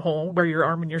 the armhole where your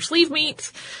arm and your sleeve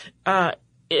meet,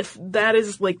 if that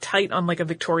is like tight on like a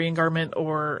Victorian garment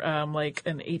or like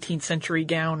an 18th century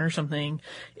gown or something,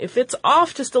 if it's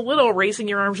off just a little, raising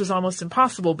your arms is almost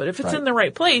impossible. But if it's in the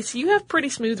right place, you have pretty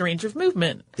smooth range of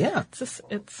movement. Yeah.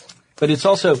 But it's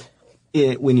also,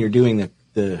 when you're doing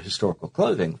the historical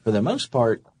clothing, for the most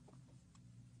part,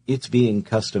 it's being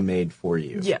custom made for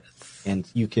you. Yes. And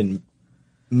you can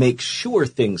make sure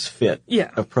things fit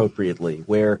appropriately,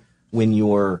 where when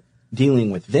you're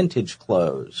dealing with vintage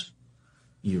clothes,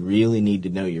 you really need to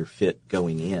know your fit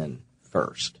going in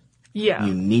first. Yeah.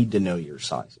 You need to know your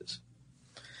sizes.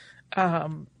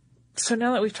 So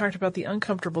now that we've talked about the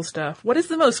uncomfortable stuff, what is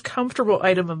the most comfortable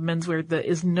item of menswear that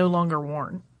is no longer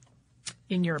worn,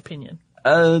 in your opinion?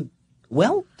 Honestly,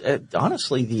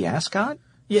 the ascot.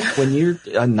 Yeah. When you're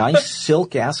a nice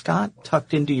silk ascot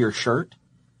tucked into your shirt,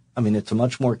 it's a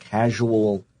much more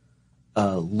casual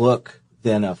look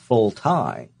than a full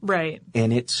tie. Right.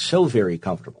 And it's so very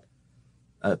comfortable.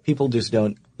 People just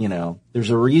don't,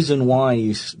 there's a reason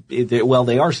why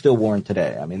they are still worn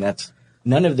today.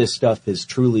 None of this stuff has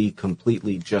truly,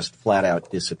 completely, just flat out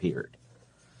disappeared.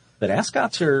 But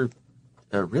ascots are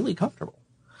really comfortable.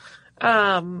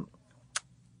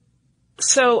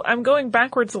 So I'm going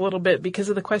backwards a little bit because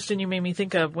of the question you made me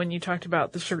think of when you talked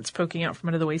about the shirts poking out from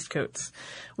under the waistcoats.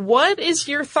 What is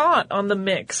your thought on the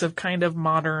mix of kind of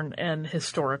modern and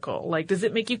historical? Like, does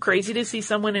it make you crazy to see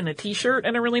someone in a t-shirt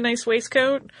and a really nice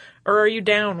waistcoat? Or are you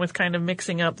down with kind of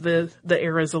mixing up the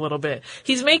eras a little bit?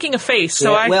 He's making a face,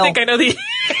 so I think I know the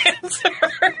answer.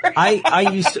 I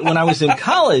used to, when I was in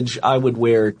college, I would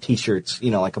wear t-shirts,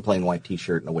 like a plain white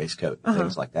t-shirt and a waistcoat and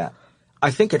things like that. I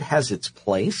think it has its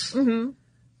place,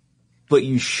 but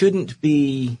you shouldn't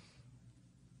be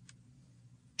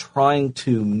trying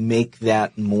to make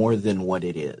that more than what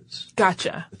it is.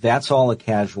 Gotcha. That's all a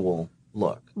casual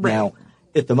look. Right. Now,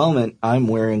 at the moment, I'm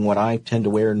wearing what I tend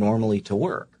to wear normally to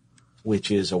work,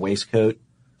 which is a waistcoat,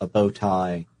 a bow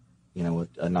tie,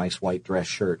 a nice white dress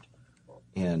shirt,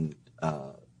 and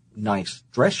nice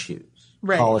dress shoes,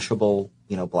 polishable,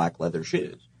 black leather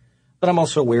shoes. But I'm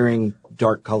also wearing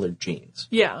dark colored jeans.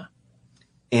 Yeah.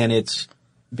 And it's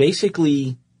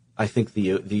basically, I think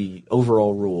the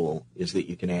overall rule is that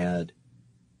you can add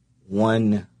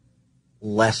one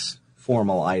less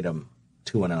formal item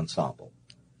to an ensemble.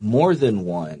 More than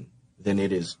one, then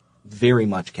it is very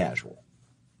much casual.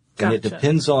 Gotcha. And it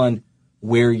depends on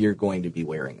where you're going to be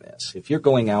wearing this. If you're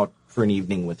going out for an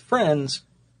evening with friends,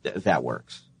 that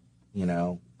works.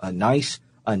 A nice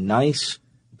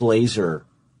blazer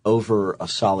over a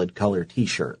solid color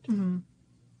t-shirt. Mm-hmm.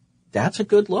 That's a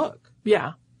good look.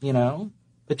 Yeah.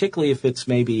 Particularly if it's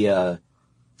maybe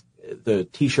the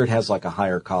t-shirt has like a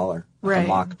higher collar, like a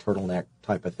mock turtleneck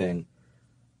type of thing.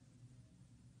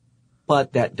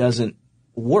 But that doesn't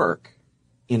work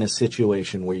in a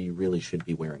situation where you really should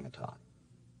be wearing a tie.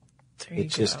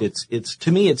 It's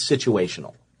to me, it's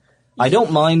situational. I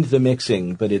don't mind the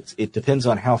mixing, but it depends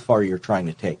on how far you're trying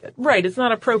to take it. Right. It's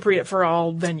not appropriate for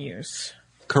all venues.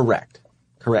 Correct.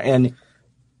 And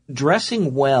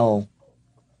dressing well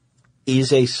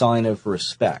is a sign of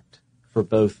respect for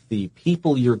both the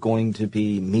people you're going to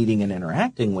be meeting and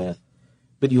interacting with,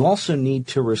 but you also need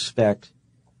to respect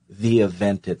the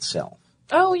event itself.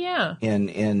 Oh, yeah.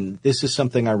 And this is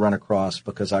something I run across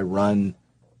because I run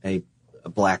a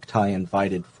black tie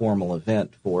invited formal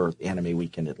event for Anime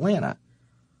Weekend Atlanta.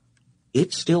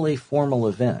 It's still a formal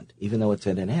event, even though it's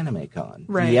at an anime con.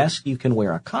 Right. Yes, you can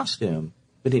wear a costume,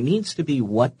 but it needs to be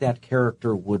what that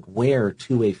character would wear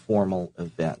to a formal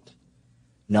event.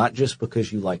 Not just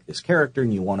because you like this character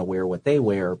and you want to wear what they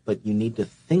wear, but you need to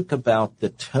think about the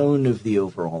tone of the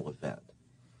overall event.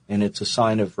 And it's a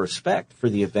sign of respect for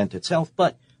the event itself,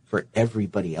 but for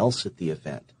everybody else at the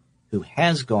event who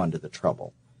has gone to the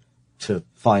trouble to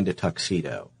find a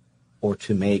tuxedo or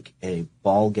to make a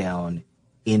ball gown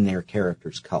in their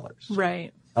character's colors.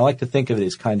 Right. I like to think of it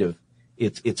as kind of,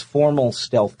 it's formal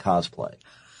stealth cosplay.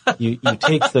 You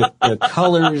take the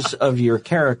colors of your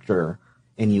character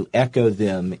and you echo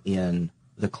them in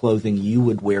the clothing you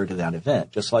would wear to that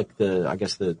event. Just like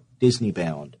the Disney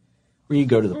Bound, where you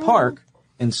go to the park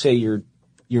and say you're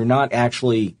not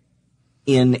actually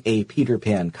in a Peter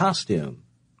Pan costume,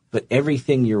 but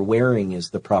everything you're wearing is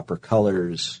the proper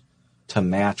colors to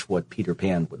match what Peter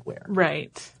Pan would wear.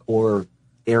 Right. Or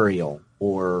Ariel,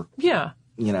 or, yeah,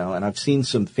 and I've seen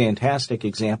some fantastic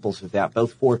examples of that,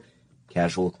 both for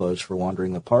casual clothes for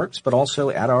wandering the parks, but also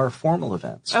at our formal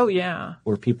events. Oh, yeah.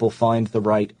 Where people find the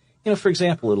right, for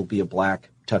example, it'll be a black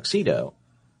tuxedo,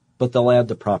 but they'll add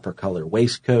the proper color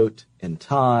waistcoat and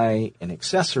tie and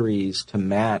accessories to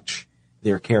match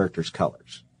their character's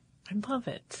colors. I love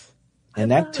it.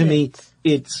 And that, to me,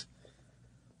 it's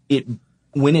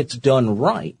when it's done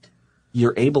right,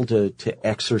 you're able to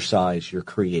exercise your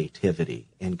creativity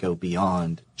and go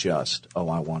beyond just, I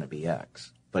want to be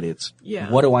X. But it's,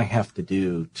 what do I have to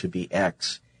do to be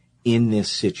X in this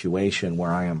situation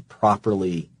where I am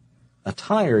properly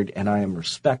attired and I am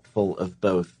respectful of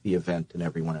both the event and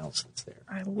everyone else that's there.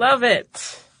 I love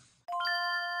it.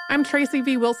 I'm Tracy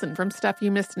V. Wilson from Stuff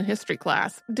You Missed in History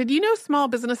Class. Did you know small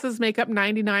businesses make up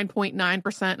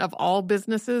 99.9% of all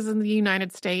businesses in the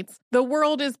United States? The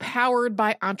world is powered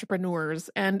by entrepreneurs,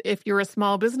 and if you're a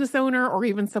small business owner or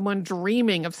even someone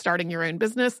dreaming of starting your own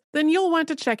business, then you'll want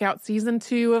to check out Season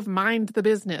 2 of Mind the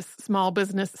Business, Small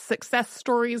Business Success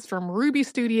Stories from Ruby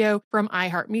Studio, from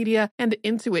iHeartMedia, and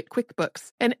Intuit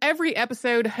QuickBooks. And every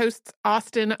episode, hosts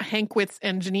Austin Hankwitz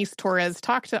and Janice Torres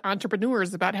talk to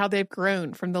entrepreneurs about how they've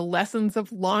grown from the lessons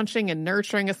of launching and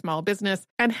nurturing a small business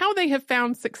and how they have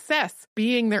found success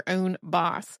being their own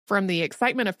boss. From the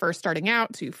excitement of first starting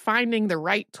out to finding the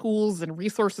right tools and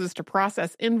resources to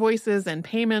process invoices and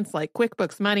payments like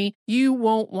QuickBooks Money, you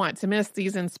won't want to miss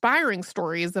these inspiring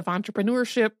stories of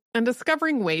entrepreneurship and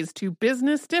discovering ways to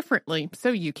business differently so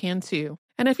you can too.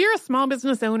 And if you're a small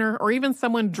business owner or even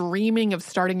someone dreaming of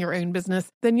starting your own business,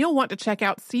 then you'll want to check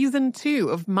out Season 2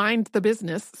 of Mind the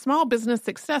Business, Small Business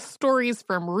Success Stories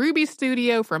from Ruby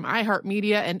Studio, from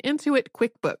iHeartMedia, and Intuit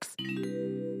QuickBooks.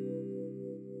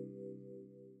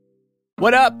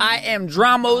 What up? I am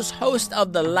Dramos, host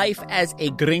of the Life as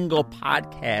a Gringo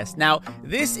podcast. Now,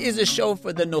 this is a show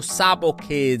for the No Sabo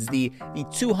kids, the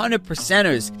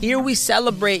 200%ers. Here we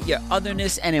celebrate your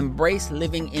otherness and embrace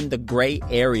living in the gray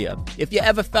area. If you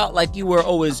ever felt like you were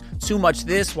always too much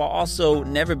this while also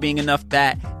never being enough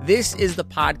that, this is the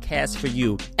podcast for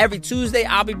you. Every Tuesday,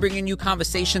 I'll be bringing you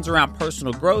conversations around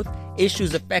personal growth,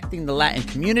 issues affecting the Latin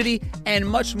community, and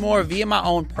much more via my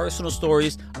own personal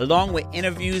stories, along with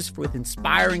interviews with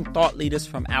inspiring thought leaders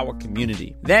from our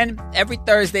community. Then, every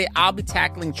Thursday, I'll be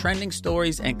tackling trending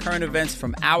stories and current events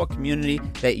from our community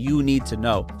that you need to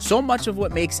know. So much of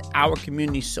what makes our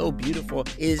community so beautiful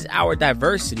is our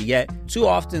diversity, yet too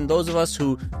often those of us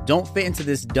who don't fit into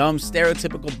this dumb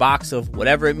stereotypical box of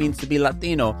whatever it means to be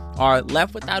Latino are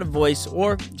left without a voice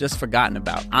or just forgotten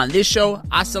about. On this show,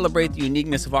 I celebrate the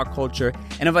uniqueness of our culture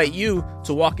and invite you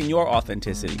to walk in your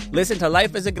authenticity. Listen to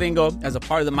Life as a Gringo as a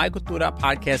part of the My Cultura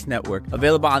Podcast Network,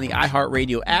 available on the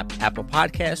iHeartRadio app, Apple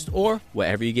Podcasts, or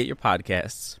wherever you get your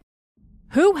podcasts.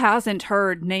 Who hasn't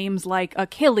heard names like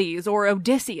Achilles or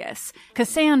Odysseus,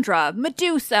 Cassandra,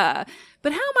 Medusa?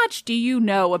 But how much do you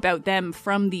know about them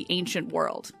from the ancient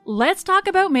world? Let's Talk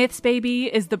About Myths,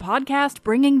 Baby is the podcast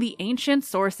bringing the ancient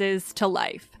sources to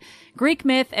life. Greek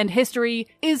myth and history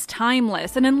is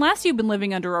timeless, and unless you've been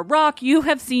living under a rock, you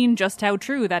have seen just how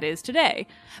true that is today.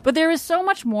 But there is so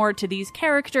much more to these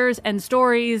characters and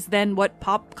stories than what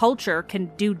pop culture can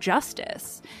do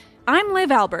justice. I'm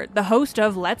Liv Albert, the host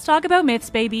of Let's Talk About Myths,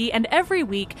 Baby, and every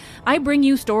week I bring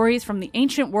you stories from the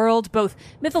ancient world, both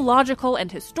mythological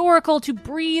and historical, to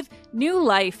breathe new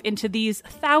life into these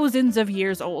thousands of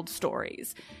years old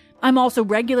stories. I'm also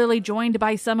regularly joined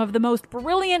by some of the most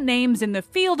brilliant names in the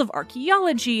field of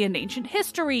archaeology and ancient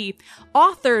history,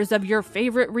 authors of your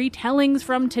favorite retellings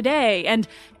from today, and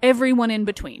everyone in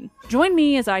between. Join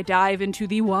me as I dive into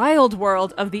the wild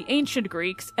world of the ancient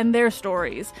Greeks and their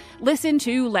stories. Listen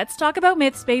to Let's Talk About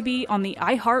Myths, Baby on the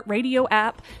iHeartRadio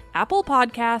app, Apple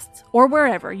Podcasts, or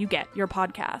wherever you get your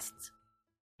podcasts.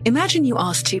 Imagine you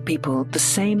ask two people the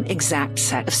same exact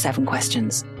set of 7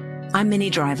 questions. I'm Minnie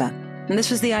Driver. And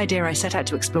this was the idea I set out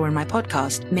to explore in my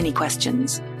podcast, Mini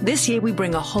Questions. This year, we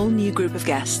bring a whole new group of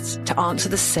guests to answer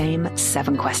the same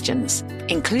 7 questions,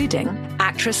 including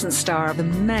actress and star of the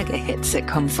mega-hit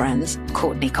sitcom Friends,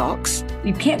 Courtney Cox.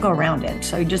 You can't go around it,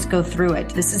 so you just go through it.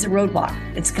 This is a roadblock.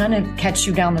 It's going to catch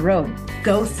you down the road.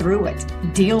 Go through it.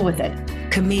 Deal with it.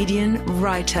 Comedian,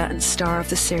 writer, and star of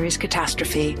the series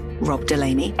Catastrophe, Rob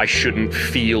Delaney. I shouldn't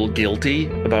feel guilty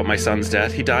about my son's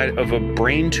death. He died of a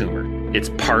brain tumor. It's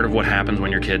part of what happens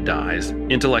when your kid dies.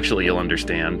 Intellectually, you'll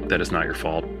understand that it's not your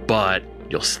fault, but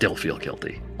you'll still feel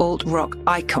guilty. Alt-rock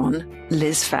icon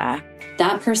Liz Phair.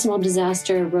 That personal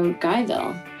disaster wrote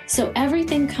Guyville. So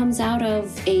everything comes out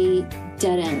of a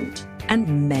dead end.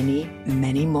 And many,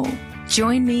 many more.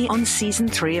 Join me on Season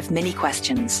 3 of Mini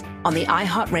Questions on the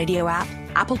iHeartRadio app,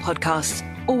 Apple Podcasts,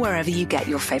 or wherever you get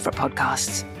your favorite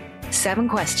podcasts. 7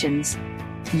 questions,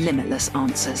 limitless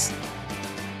answers.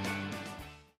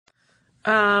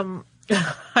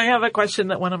 I have a question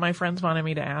that one of my friends wanted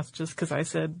me to ask just because I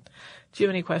said, do you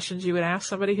have any questions you would ask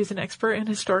somebody who's an expert in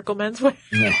historical menswear?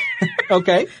 Yeah.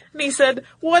 Okay. And he said,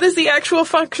 what is the actual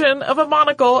function of a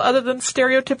monocle other than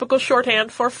stereotypical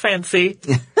shorthand for fancy?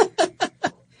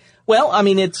 Well, I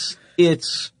mean, it's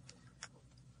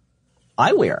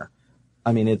eyewear.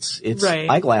 I mean, it's right.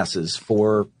 Eyeglasses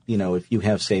for, if you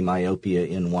have, say, myopia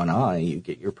in one eye, you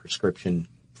get your prescription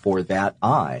for that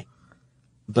eye.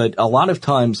 But a lot of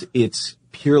times it's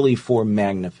purely for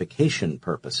magnification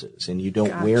purposes, and you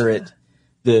don't wear it.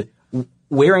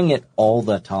 Wearing it all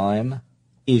the time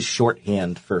is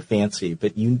shorthand for fancy,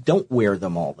 but you don't wear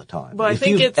them all the time. Well, I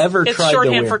think it's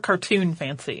shorthand for cartoon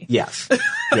fancy. Yes.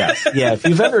 Yes. Yeah. If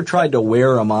you've ever tried to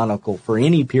wear a monocle for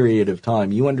any period of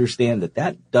time, you understand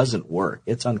that doesn't work.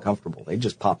 It's uncomfortable. They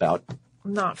just pop out.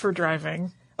 Not for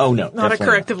driving. Oh, no. Not a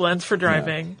corrective lens for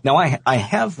driving. No. Now, I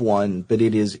have one, but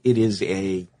it is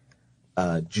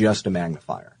just a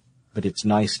magnifier. But it's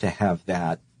nice to have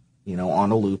that,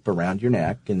 on a loop around your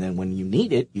neck. And then when you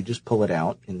need it, you just pull it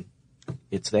out and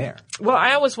it's there. Well,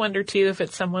 I always wonder, too, if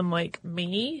it's someone like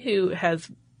me who has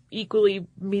equally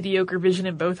mediocre vision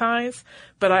in both eyes,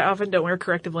 but I often don't wear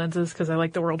corrective lenses because I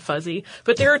like the world fuzzy.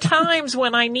 But there are times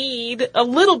when I need a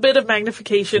little bit of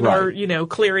magnification or,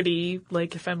 clarity,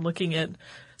 like if I'm looking at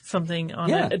something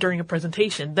on during a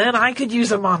presentation, then I could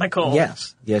use a monocle.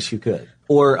 Yes. Yes, you could.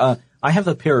 Or I have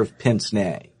a pair of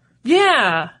pince-nez.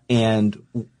 Yeah.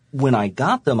 And when I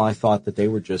got them, I thought that they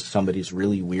were just somebody's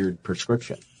really weird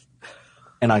prescription.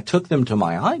 And I took them to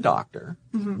my eye doctor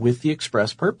with the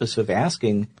express purpose of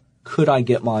asking, could I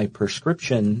get my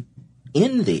prescription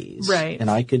in these? Right. And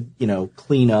I could,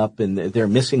 clean up, and they're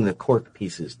missing the cork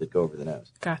pieces that go over the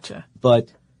nose. Gotcha.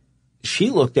 But she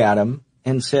looked at them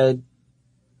and said,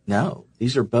 no,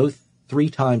 these are both 3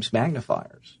 times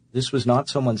magnifiers. This was not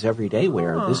someone's everyday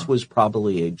wear. This was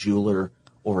probably a jeweler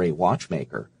or a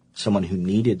watchmaker, someone who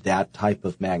needed that type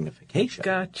of magnification.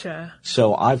 Gotcha.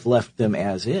 So I've left them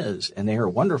as is, and they are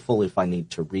wonderful if I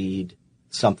need to read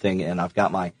something, and I've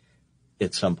got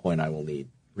at some point I will need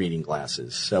reading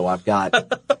glasses. So I've got, I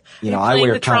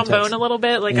wear the contacts. Trombone a little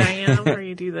bit like I am, or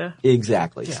you do the...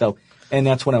 Exactly. Yeah. So, and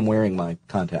that's when I'm wearing my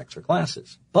contacts or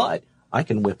glasses. But I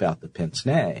can whip out the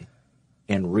pince-nez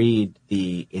and read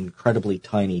the incredibly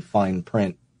tiny fine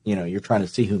print. You're trying to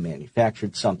see who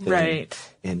manufactured something. Right.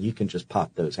 And you can just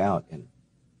pop those out, and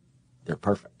they're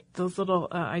perfect. Those little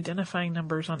identifying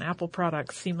numbers on Apple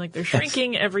products seem like they're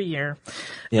shrinking every year.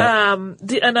 Yeah.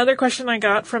 Another question I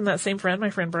got from that same friend, my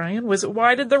friend Brian, was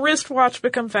why did the wristwatch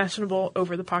become fashionable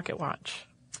over the pocket watch?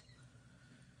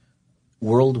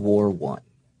 World War I.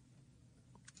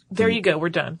 There you go. We're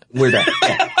done. We're done.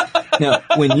 Yeah. Now,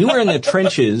 when you were in the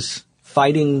trenches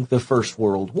fighting the First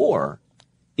World War,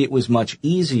 it was much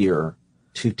easier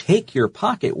to take your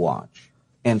pocket watch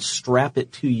and strap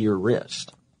it to your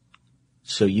wrist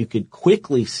so you could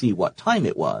quickly see what time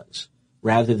it was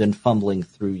rather than fumbling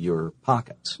through your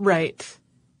pockets. Right.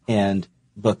 And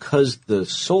because the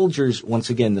soldiers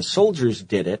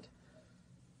did it,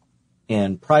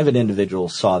 and private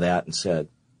individuals saw that and said,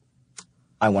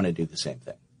 I want to do the same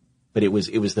thing. But it was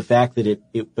the fact that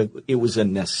it was a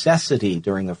necessity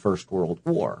during the First World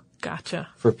War. Gotcha.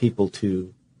 For people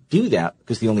to do that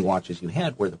because the only watches you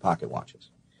had were the pocket watches.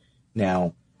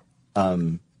 Now,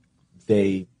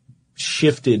 they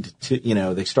shifted to,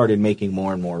 they started making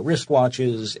more and more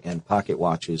wristwatches, and pocket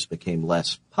watches became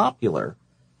less popular.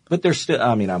 But they're still,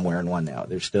 I'm wearing one now.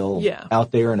 They're still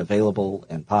out there and available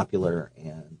and popular,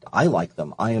 and I like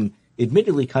them. I am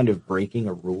admittedly kind of breaking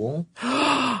a rule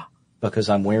because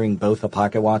I'm wearing both a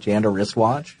pocket watch and a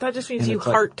wristwatch. That just means you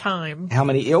heart time. How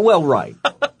many? Well, right.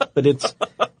 But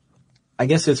I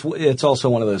guess it's also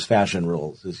one of those fashion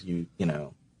rules is you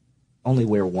only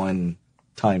wear one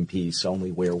timepiece,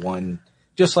 only wear one,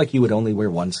 just like you would only wear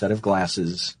one set of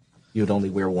glasses. You would only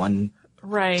wear one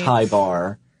tie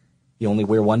bar. You only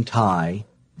wear one tie.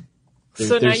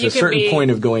 There's a certain point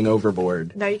of going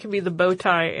overboard. Now you can be the bow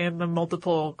tie and the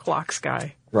multiple clocks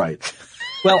guy. Right.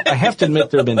 Well, I have to admit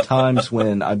there have been times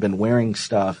when I've been wearing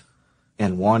stuff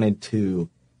and wanted to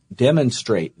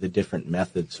demonstrate the different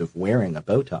methods of wearing a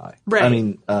bow tie.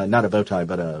 Right. Not a bow tie,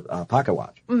 but a pocket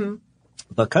watch. Mm-hmm.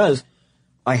 Because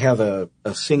I have a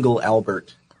single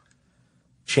Albert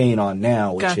chain on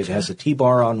now, which Gotcha. it has a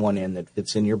T-bar on one end that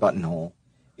fits in your buttonhole.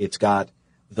 It's got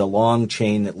the long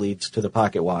chain that leads to the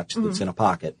pocket watch that's in a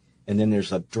pocket. And then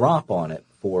there's a drop on it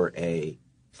for a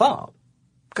fob.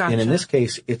 Gotcha. And in this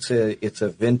case, it's a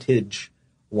vintage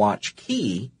watch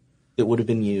key that would have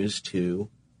been used to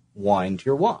wind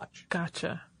your watch.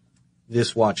 Gotcha.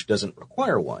 This watch doesn't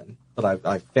require one, but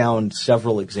I've found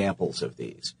several examples of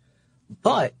these.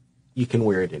 But you can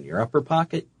wear it in your upper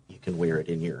pocket. You can wear it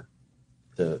in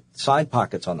the side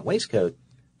pockets on the waistcoat.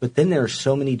 But then there are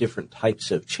so many different types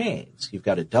of chains. You've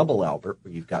got a double Albert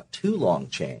where you've got two long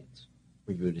chains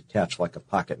where you would attach like a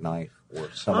pocket knife or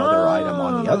some other item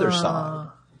on the other side.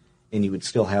 And you would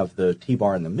still have the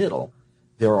T-bar in the middle.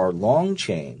 There are long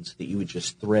chains that you would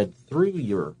just thread through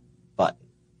your button.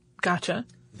 Gotcha.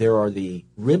 There are the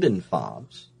ribbon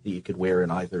fobs that you could wear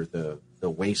in either the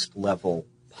waist level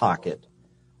pocket,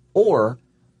 or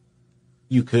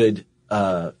you could,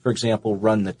 for example,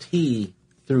 run the T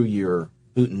through your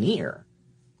boutonniere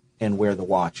and wear the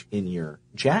watch in your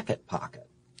jacket pocket.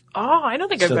 Oh, I don't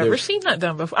think I've ever seen that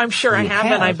done before. I'm sure I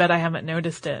haven't. I bet I haven't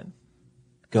noticed it.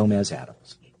 Gomez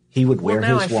Addams. He would wear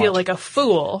now his I watch. feel like a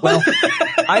fool. Well,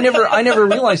 I never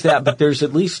realized that, but there's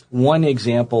at least one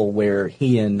example where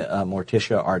he and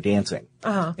Morticia are dancing.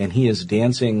 Uh-huh. And he is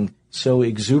dancing so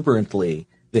exuberantly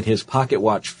that his pocket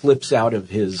watch flips out of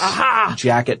his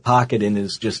jacket pocket and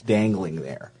is just dangling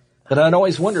there. But I'd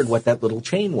always wondered what that little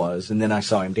chain was, and then I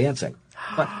saw him dancing.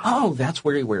 But, oh, that's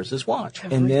where he wears his watch.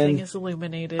 Everything and then is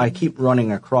illuminated. I keep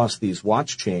running across these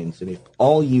watch chains, and if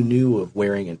all you knew of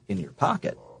wearing it in your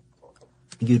pocket,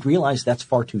 you'd realize that's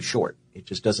far too short. It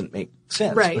just doesn't make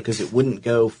sense because it wouldn't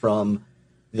go from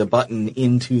the button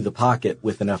into the pocket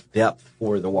with enough depth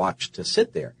for the watch to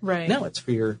sit there. Right. No, it's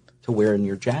for to wear in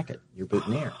your jacket, your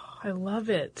boutonniere. I love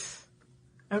it.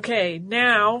 Okay,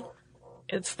 now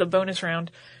it's the bonus round.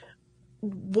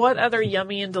 What other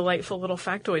yummy and delightful little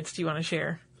factoids do you want to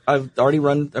share? I've already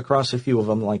run across a few of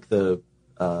them, like the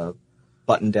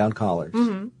button-down collars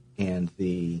and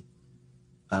the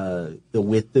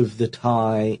width of the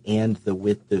tie and the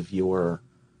width of your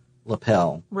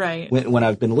lapel. Right. When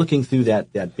I've been looking through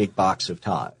that big box of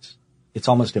ties, it's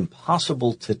almost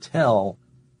impossible to tell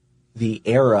the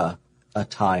era a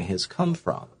tie has come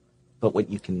from. But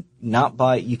what you can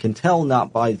tell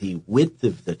not by the width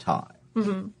of the tie,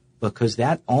 because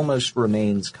that almost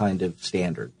remains kind of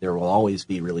standard. There will always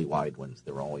be really wide ones.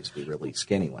 There will always be really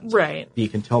skinny ones. Right. But you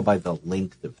can tell by the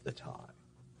length of the tie.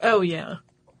 Oh, yeah.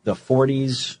 The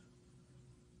 40s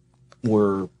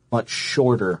were much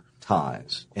shorter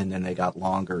ties, and then they got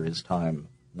longer as time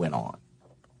went on.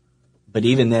 But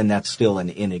even then, that's still an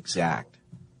inexact.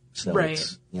 So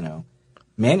it's,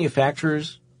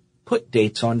 manufacturers, put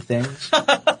dates on things,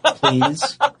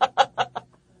 please.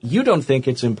 You don't think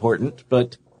it's important,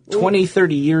 but 20,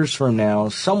 30 years from now,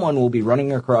 someone will be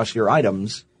running across your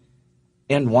items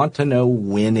and want to know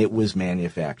when it was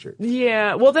manufactured.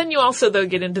 Yeah. Well, then you also, though,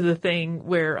 get into the thing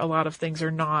where a lot of things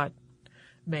are not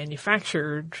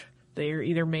manufactured. They're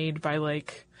either made by,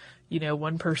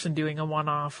 one person doing a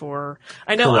one-off, or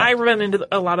I know I run into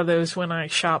a lot of those when I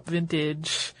shop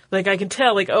vintage. I can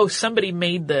tell, somebody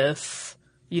made this,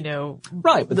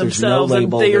 right, but themselves,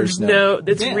 there's no label.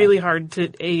 It's really hard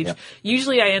to age. Yeah.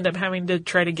 Usually I end up having to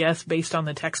try to guess based on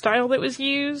the textile that was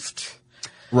used.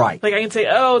 Right. I can say,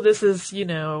 this is,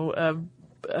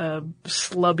 a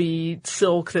slubby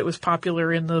silk that was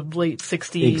popular in the late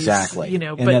 60s. Exactly.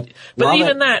 But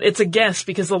even that, it's a guess,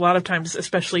 because a lot of times,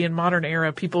 especially in modern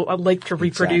era, people like to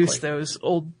reproduce those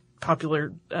old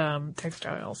popular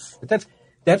textiles. But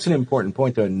that's an important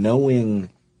point, though,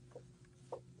 knowing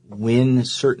when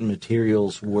certain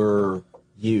materials were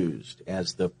used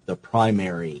as the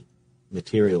primary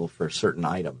material for a certain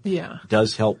item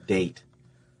does help date,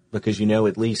 because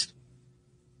at least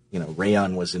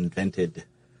rayon was invented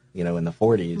in the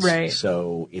 40s, right?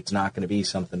 So it's not going to be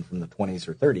something from the 20s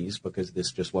or 30s, because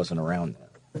this just wasn't around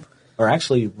then. Or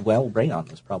actually, rayon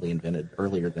was probably invented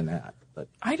earlier than that. But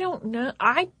I don't know.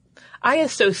 I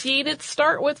associate it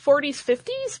start with 40s,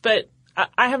 50s, but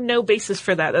I have no basis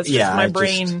for that. That's just my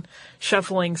brain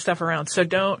shuffling stuff around. So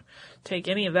don't take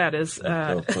any of that as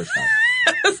of course not.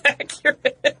 as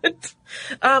accurate.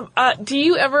 Do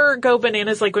you ever go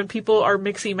bananas when people are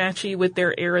mixy-matchy with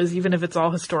their eras, even if it's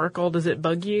all historical? Does it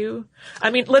bug you? I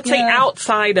mean, let's say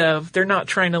outside of, they're not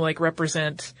trying to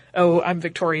represent, I'm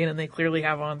Victorian and they clearly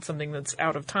have on something that's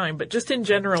out of time, but just in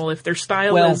general, if their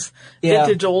style is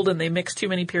vintage old and they mix too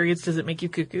many periods, does it make you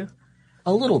cuckoo?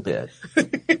 A little bit.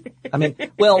 I mean,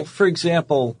 for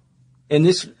example, and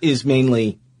this is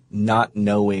mainly not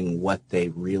knowing what they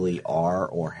really are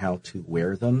or how to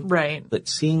wear them. Right. But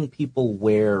seeing people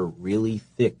wear really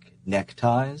thick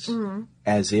neckties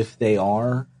as if they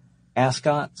are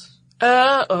ascots.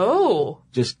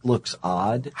 Just looks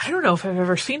odd. I don't know if I've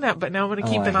ever seen that, but now I'm going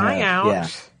to keep an eye out. Yeah.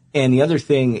 And the other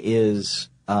thing is,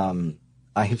 I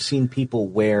have seen people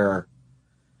wear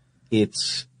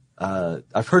it's,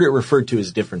 I've heard it referred to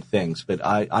as different things, but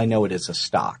I know it as a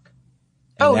stock.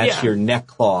 And that's your neck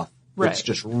cloth. Right. It's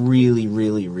just really,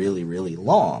 really, really, really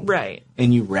long. Right.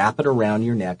 And you wrap it around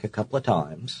your neck a couple of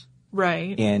times.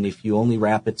 Right. And if you only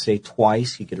wrap it, say,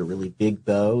 twice, you get a really big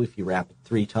bow. If you wrap it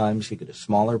 3 times, you get a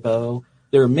smaller bow.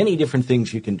 There are many different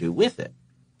things you can do with it.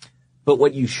 But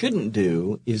what you shouldn't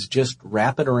do is just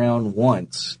wrap it around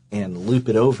once and loop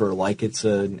it over like it's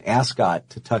an ascot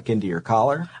to tuck into your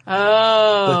collar.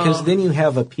 Oh. Because then you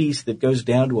have a piece that goes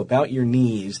down to about your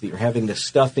knees that you're having to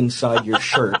stuff inside your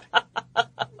shirt.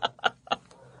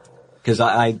 Because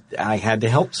I had to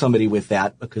help somebody with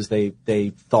that because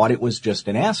they thought it was just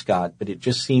an ascot, but it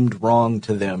just seemed wrong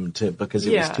to them because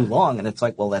it was too long. And it's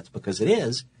like, well, that's because it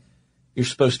is. You're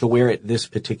supposed to wear it this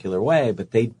particular way,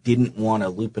 but they didn't want to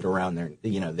loop it around their,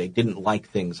 they didn't like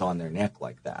things on their neck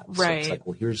like that. So it's like,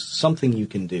 well, here's something you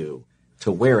can do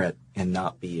to wear it and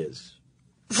not be as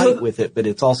tight with it, but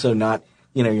it's also not,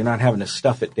 you're not having to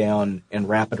stuff it down and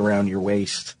wrap it around your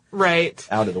waist. Right.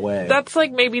 Out of the way. That's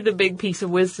like maybe the big piece of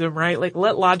wisdom, right? Like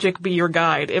let logic be your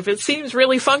guide. If it seems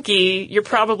really funky, you're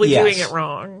probably doing it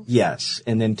wrong. Yes.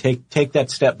 And then take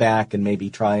that step back and maybe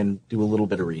try and do a little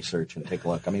bit of research and take a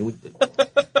look. I mean,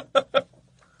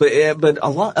 but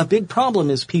a big problem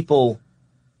is people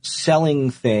selling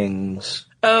things.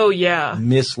 Oh yeah.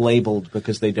 Mislabeled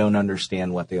because they don't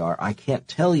understand what they are. I can't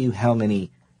tell you how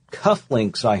many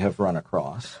cufflinks I have run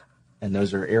across. And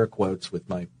those are air quotes with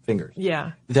my fingers.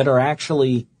 Yeah. That are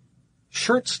actually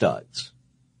shirt studs.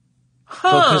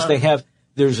 Because they have,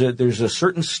 there's a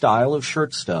certain style of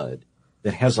shirt stud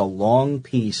that has a long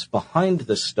piece behind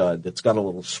the stud that's got a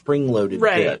little spring-loaded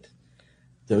bit.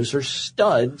 Those are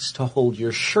studs to hold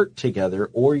your shirt together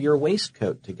or your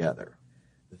waistcoat together.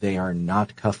 They are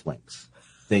not cufflinks.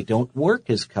 They don't work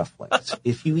as cufflinks.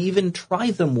 If you even try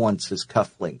them once as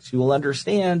cufflinks, you will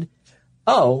understand,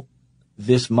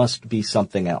 this must be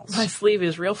something else. My sleeve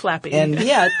is real flappy. And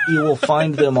yet, you will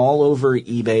find them all over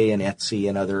eBay and Etsy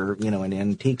and other, in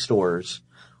antique stores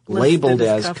labeled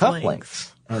as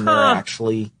cufflinks. And they're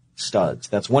actually studs.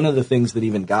 That's one of the things that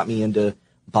even got me into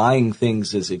buying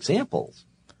things as examples.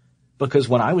 Because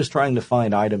when I was trying to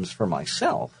find items for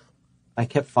myself, I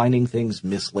kept finding things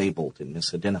mislabeled and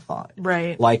misidentified.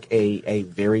 Right. Like a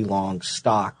very long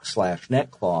stock / neck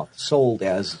cloth sold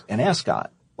as an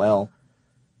ascot. Well,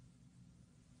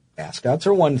 ascots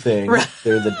are one thing. Right.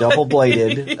 They're the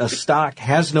double-bladed. A stock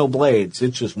has no blades.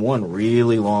 It's just one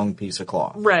really long piece of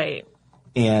cloth. Right.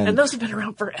 And those have been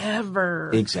around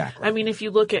forever. Exactly. I mean, if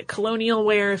you look at colonial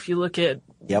wear, if you look at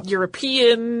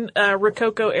European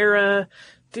Rococo era,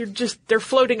 they're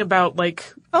floating about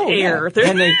like air. Yeah.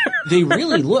 And they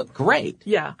really look great.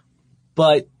 Yeah.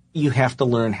 But you have to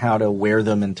learn how to wear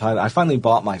them in time. I finally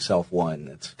bought myself one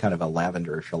that's kind of a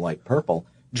lavenderish, a light purple,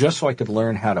 just so I could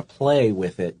learn how to play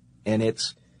with it. And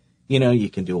it's, you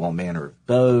can do all manner of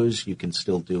bows. You can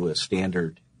still do a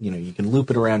standard, you can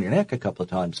loop it around your neck a couple of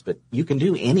times, but you can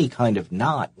do any kind of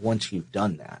knot once you've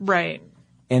done that. Right.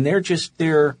 And they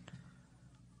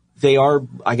are,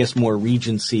 I guess, more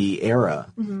Regency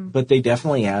era, but they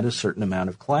definitely add a certain amount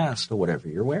of class to whatever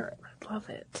you're wearing.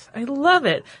 I love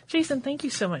it. Jason, thank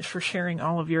you so much for sharing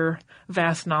all of your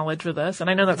vast knowledge with us. And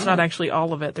I know that's not actually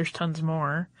all of it. There's tons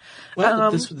more.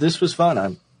 Well, this was fun.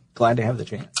 I'm glad to have the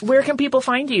chance. Where can people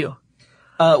find you?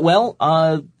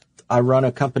 I run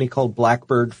a company called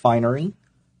Blackbird Finery,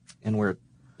 and we're at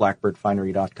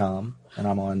blackbirdfinery.com, and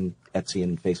I'm on Etsy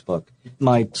and Facebook.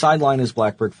 My sideline is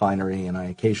Blackbird Finery, and I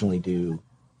occasionally do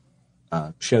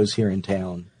shows here in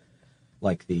town,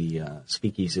 like the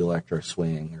Speakeasy Electro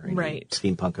Swing or any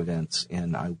steampunk events.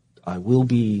 And I will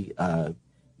be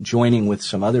joining with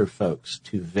some other folks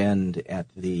to vend at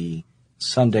the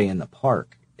Sunday in the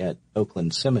Park at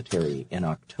Oakland Cemetery in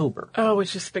October. Oh,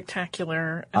 which is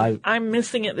spectacular. I'm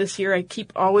missing it this year. I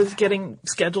keep always getting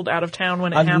scheduled out of town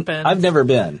when it happens. I've never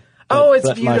been. It's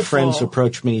but beautiful. My friends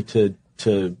approached me to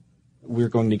we're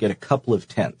going to get a couple of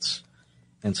tents.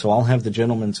 And so I'll have the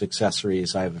gentleman's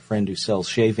accessories. I have a friend who sells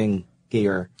shaving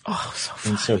gear. Oh, so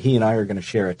fun. And so he and I are going to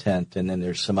share a tent. And then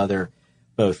there's some other,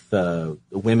 both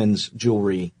women's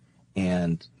jewelry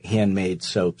and handmade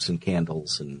soaps and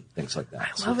candles and things like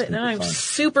that. I love it. And I'm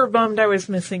super bummed I was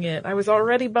missing it. I was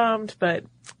already bummed, but,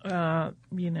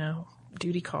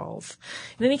 duty calls.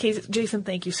 In any case, Jason,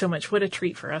 thank you so much. What a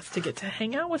treat for us to get to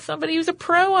hang out with somebody who's a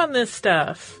pro on this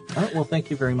stuff. All right, well, thank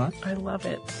you very much. I love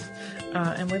it.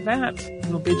 And with that,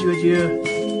 we'll bid you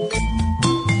adieu.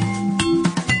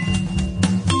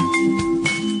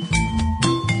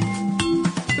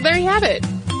 So there you have it.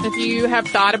 If you have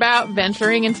thought about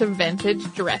venturing into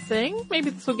vintage dressing, maybe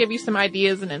this will give you some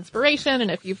ideas and inspiration. And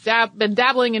if you've been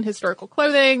dabbling in historical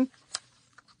clothing,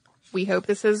 we hope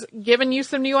this has given you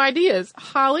some new ideas.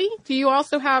 Holly, do you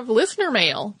also have listener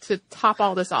mail to top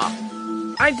all this off?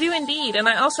 I do indeed. And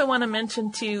I also want to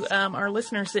mention to our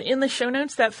listeners that in the show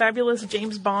notes, that fabulous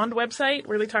James Bond website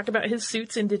where they talk about his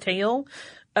suits in detail,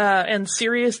 and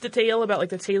serious detail about like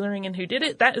the tailoring and who did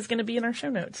it, that is going to be in our show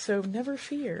notes. So never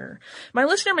fear. My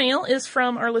listener mail is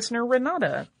from our listener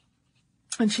Renata.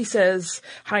 And she says,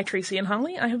 "Hi, Tracy and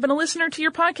Holly. I have been a listener to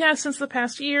your podcast since the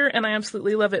past year, and I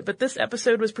absolutely love it. But this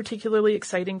episode was particularly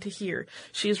exciting to hear."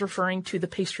 She is referring to the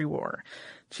pastry war.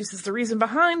 She says, "The reason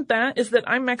behind that is that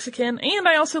I'm Mexican and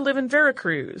I also live in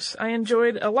Veracruz. I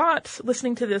enjoyed a lot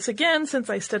listening to this again since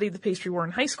I studied the pastry war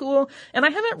in high school, and I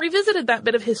haven't revisited that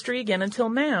bit of history again until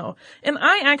now. And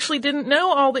I actually didn't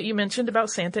know all that you mentioned about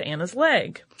Santa Anna's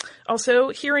leg.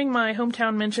 Also, hearing my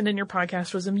hometown mentioned in your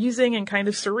podcast was amusing and kind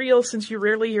of surreal since you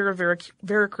rarely hear of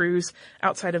Veracruz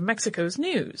outside of Mexico's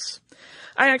news.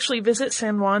 I actually visit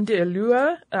San Juan de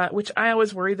Ulúa, which I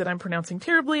always worry that I'm pronouncing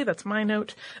terribly, that's my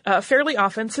note, fairly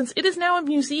often since it is now a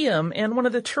museum and one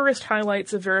of the tourist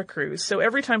highlights of Veracruz. So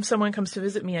every time someone comes to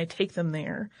visit me, I take them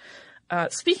there.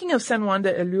 Speaking of San Juan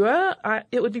de Ulúa,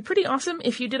 it would be pretty awesome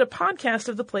if you did a podcast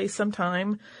of the place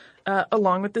sometime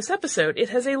along with this episode. It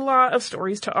has a lot of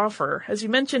stories to offer. As you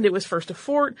mentioned, it was first a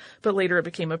fort, but later it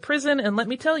became a prison. And let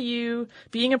me tell you,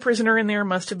 being a prisoner in there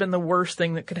must have been the worst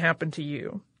thing that could happen to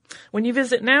you. When you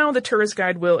visit now, the tourist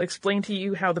guide will explain to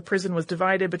you how the prison was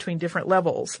divided between different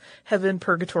levels, heaven,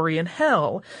 purgatory, and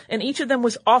hell, and each of them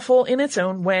was awful in its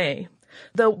own way.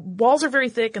 The walls are very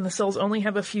thick and the cells only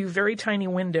have a few very tiny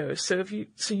windows, so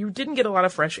you didn't get a lot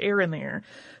of fresh air in there.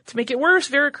 To make it worse,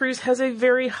 Veracruz has a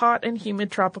very hot and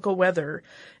humid tropical weather,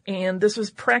 and this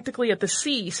was practically at the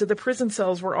sea, so the prison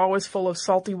cells were always full of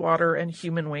salty water and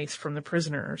human waste from the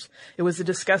prisoners. It was a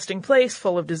disgusting place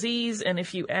full of disease, and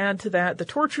if you add to that the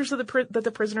tortures that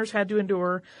the prisoners had to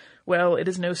endure, well, it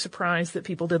is no surprise that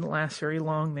people didn't last very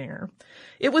long there.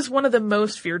 It was one of the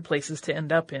most feared places to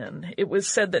end up in. It was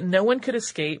said that no one could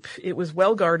escape. It was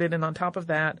well guarded, and on top of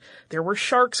that, there were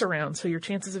sharks around, so your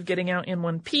chances of getting out in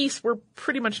one piece were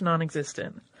pretty much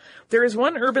non-existent. There is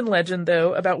one urban legend,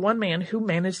 though, about one man who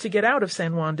managed to get out of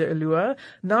San Juan de Ulúa,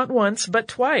 not once, but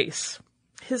twice.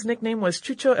 His nickname was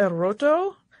Chucho el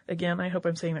Roto. Again, I hope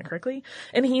I'm saying that correctly.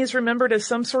 And he is remembered as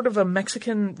some sort of a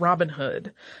Mexican Robin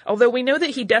Hood. Although we know that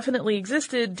he definitely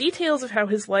existed, details of how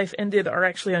his life ended are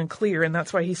actually unclear, and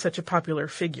that's why he's such a popular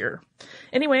figure.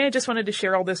 Anyway, I just wanted to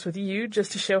share all this with you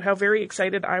just to show how very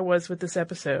excited I was with this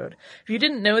episode. If you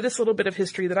didn't know this little bit of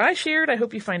history that I shared, I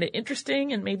hope you find it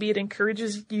interesting, and maybe it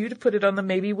encourages you to put it on the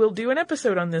maybe we'll do an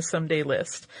episode on this someday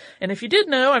list. And if you did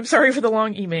know, I'm sorry for the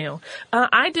long email.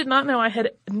 I did not know. I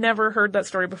had never heard that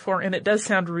story before, and it does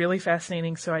sound really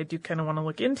fascinating, so I do kind of want to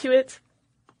look into it.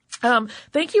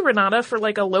 Thank you, Renata, for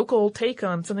like a local take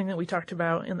on something that we talked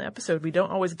about in the episode. We don't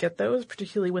always get those,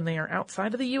 particularly when they are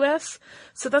outside of the U.S.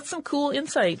 So that's some cool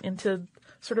insight into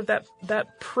sort of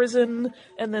that prison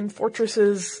and then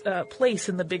fortress's place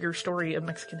in the bigger story of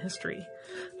Mexican history.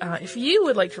 If you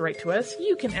would like to write to us,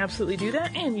 you can absolutely do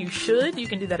that, and you should. You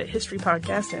can do that at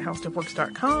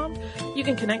historypodcast@howstuffworks.com. You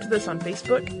can connect with us on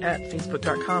Facebook at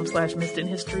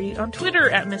facebook.com/missedinhistory, on Twitter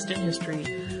at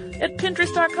missedinhistory, at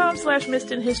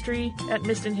pinterest.com/missedinhistory, at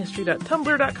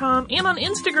missedinhistory.tumblr.com, and on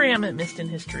Instagram at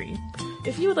missedinhistory.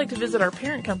 If you would like to visit our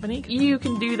parent company, you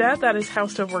can do that. That is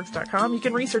howstuffworks.com. You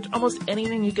can research almost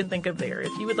anything you can think of there.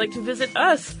 If you would like to visit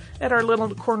us at our little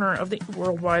corner of the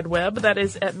World Wide Web, that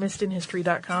is at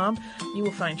missedinhistory.com. You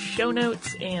will find show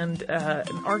notes and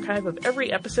an archive of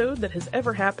every episode that has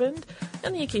ever happened,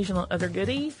 and the occasional other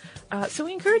goodie. So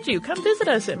we encourage you, come visit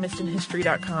us at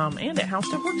missedinhistory.com and at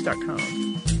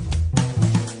howstuffworks.com.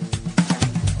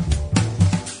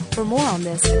 For more on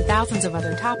this and thousands of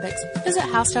other topics, visit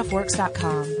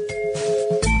howstuffworks.com.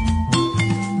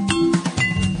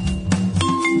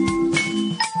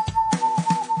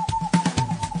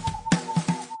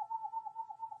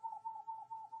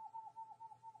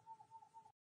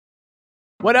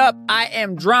 What up? I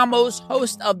am Dramos,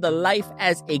 host of the Life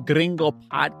as a Gringo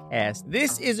podcast.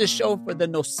 This is a show for the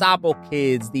No Sabo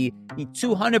kids, the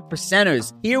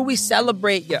 200%ers. Here we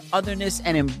celebrate your otherness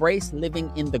and embrace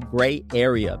living in the gray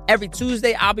area. Every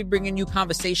Tuesday, I'll be bringing you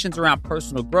conversations around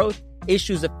personal growth,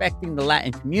 issues affecting the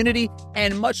Latin community,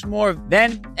 and much more.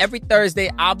 Then, every Thursday,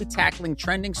 I'll be tackling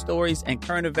trending stories and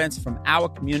current events from our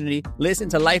community. Listen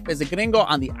to Life as a Gringo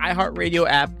on the iHeartRadio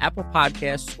app, Apple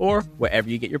Podcasts, or wherever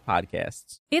you get your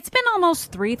podcasts. It's been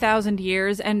almost 3,000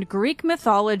 years, and Greek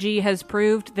mythology has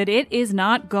proved that it is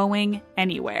not going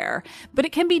anywhere. But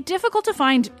it can be difficult to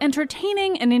find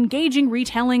entertaining and engaging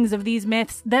retellings of these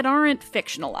myths that aren't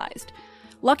fictionalized.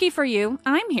 Lucky for you,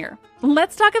 I'm here.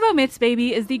 Let's Talk About Myths,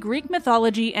 Baby is the Greek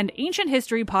mythology and ancient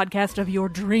history podcast of your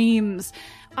dreams.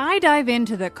 I dive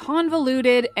into the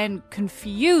convoluted and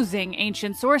confusing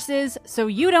ancient sources so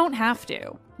you don't have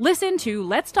to. Listen to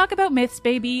Let's Talk About Myths,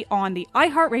 Baby on the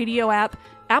iHeartRadio app,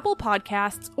 Apple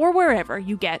Podcasts, or wherever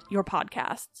you get your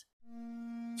podcasts.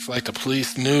 It's like the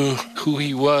police knew who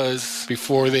he was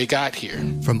before they got here.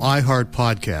 From iHeart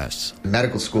Podcasts. The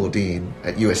medical school dean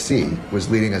at USC was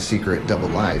leading a secret double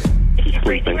life. She's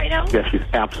breathing right now? Yes, she's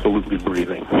absolutely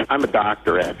breathing. I'm a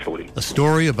doctor, actually. A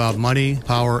story about money,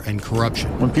 power, and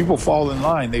corruption. When people fall in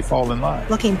line, they fall in line.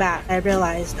 Looking back, I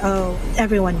realized,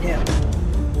 everyone knew.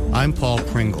 I'm Paul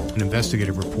Pringle, an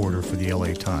investigative reporter for the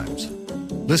LA Times.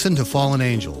 Listen to Fallen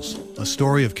Angels, a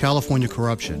story of California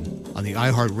corruption on the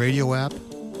iHeartRadio app,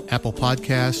 Apple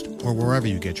Podcast, or wherever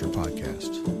you get your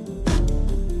podcasts.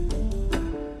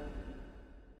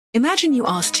 Imagine you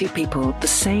ask two people the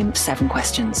same 7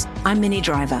 questions. I'm Minnie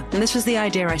Driver, and this was the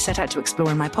idea I set out to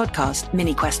explore in my podcast,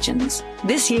 Mini Questions.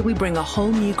 This year, we bring a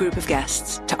whole new group of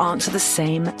guests to answer the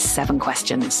same 7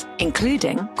 questions,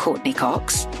 including Courtney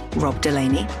Cox, Rob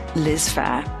Delaney, Liz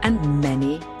Phair, and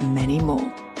many, many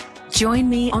more. Join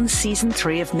me on Season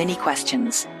 3 of Mini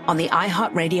Questions on the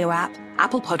iHeartRadio app,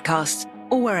 Apple Podcasts,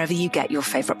 or wherever you get your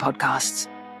favorite podcasts.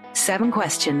 7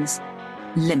 questions,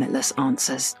 limitless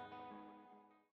answers.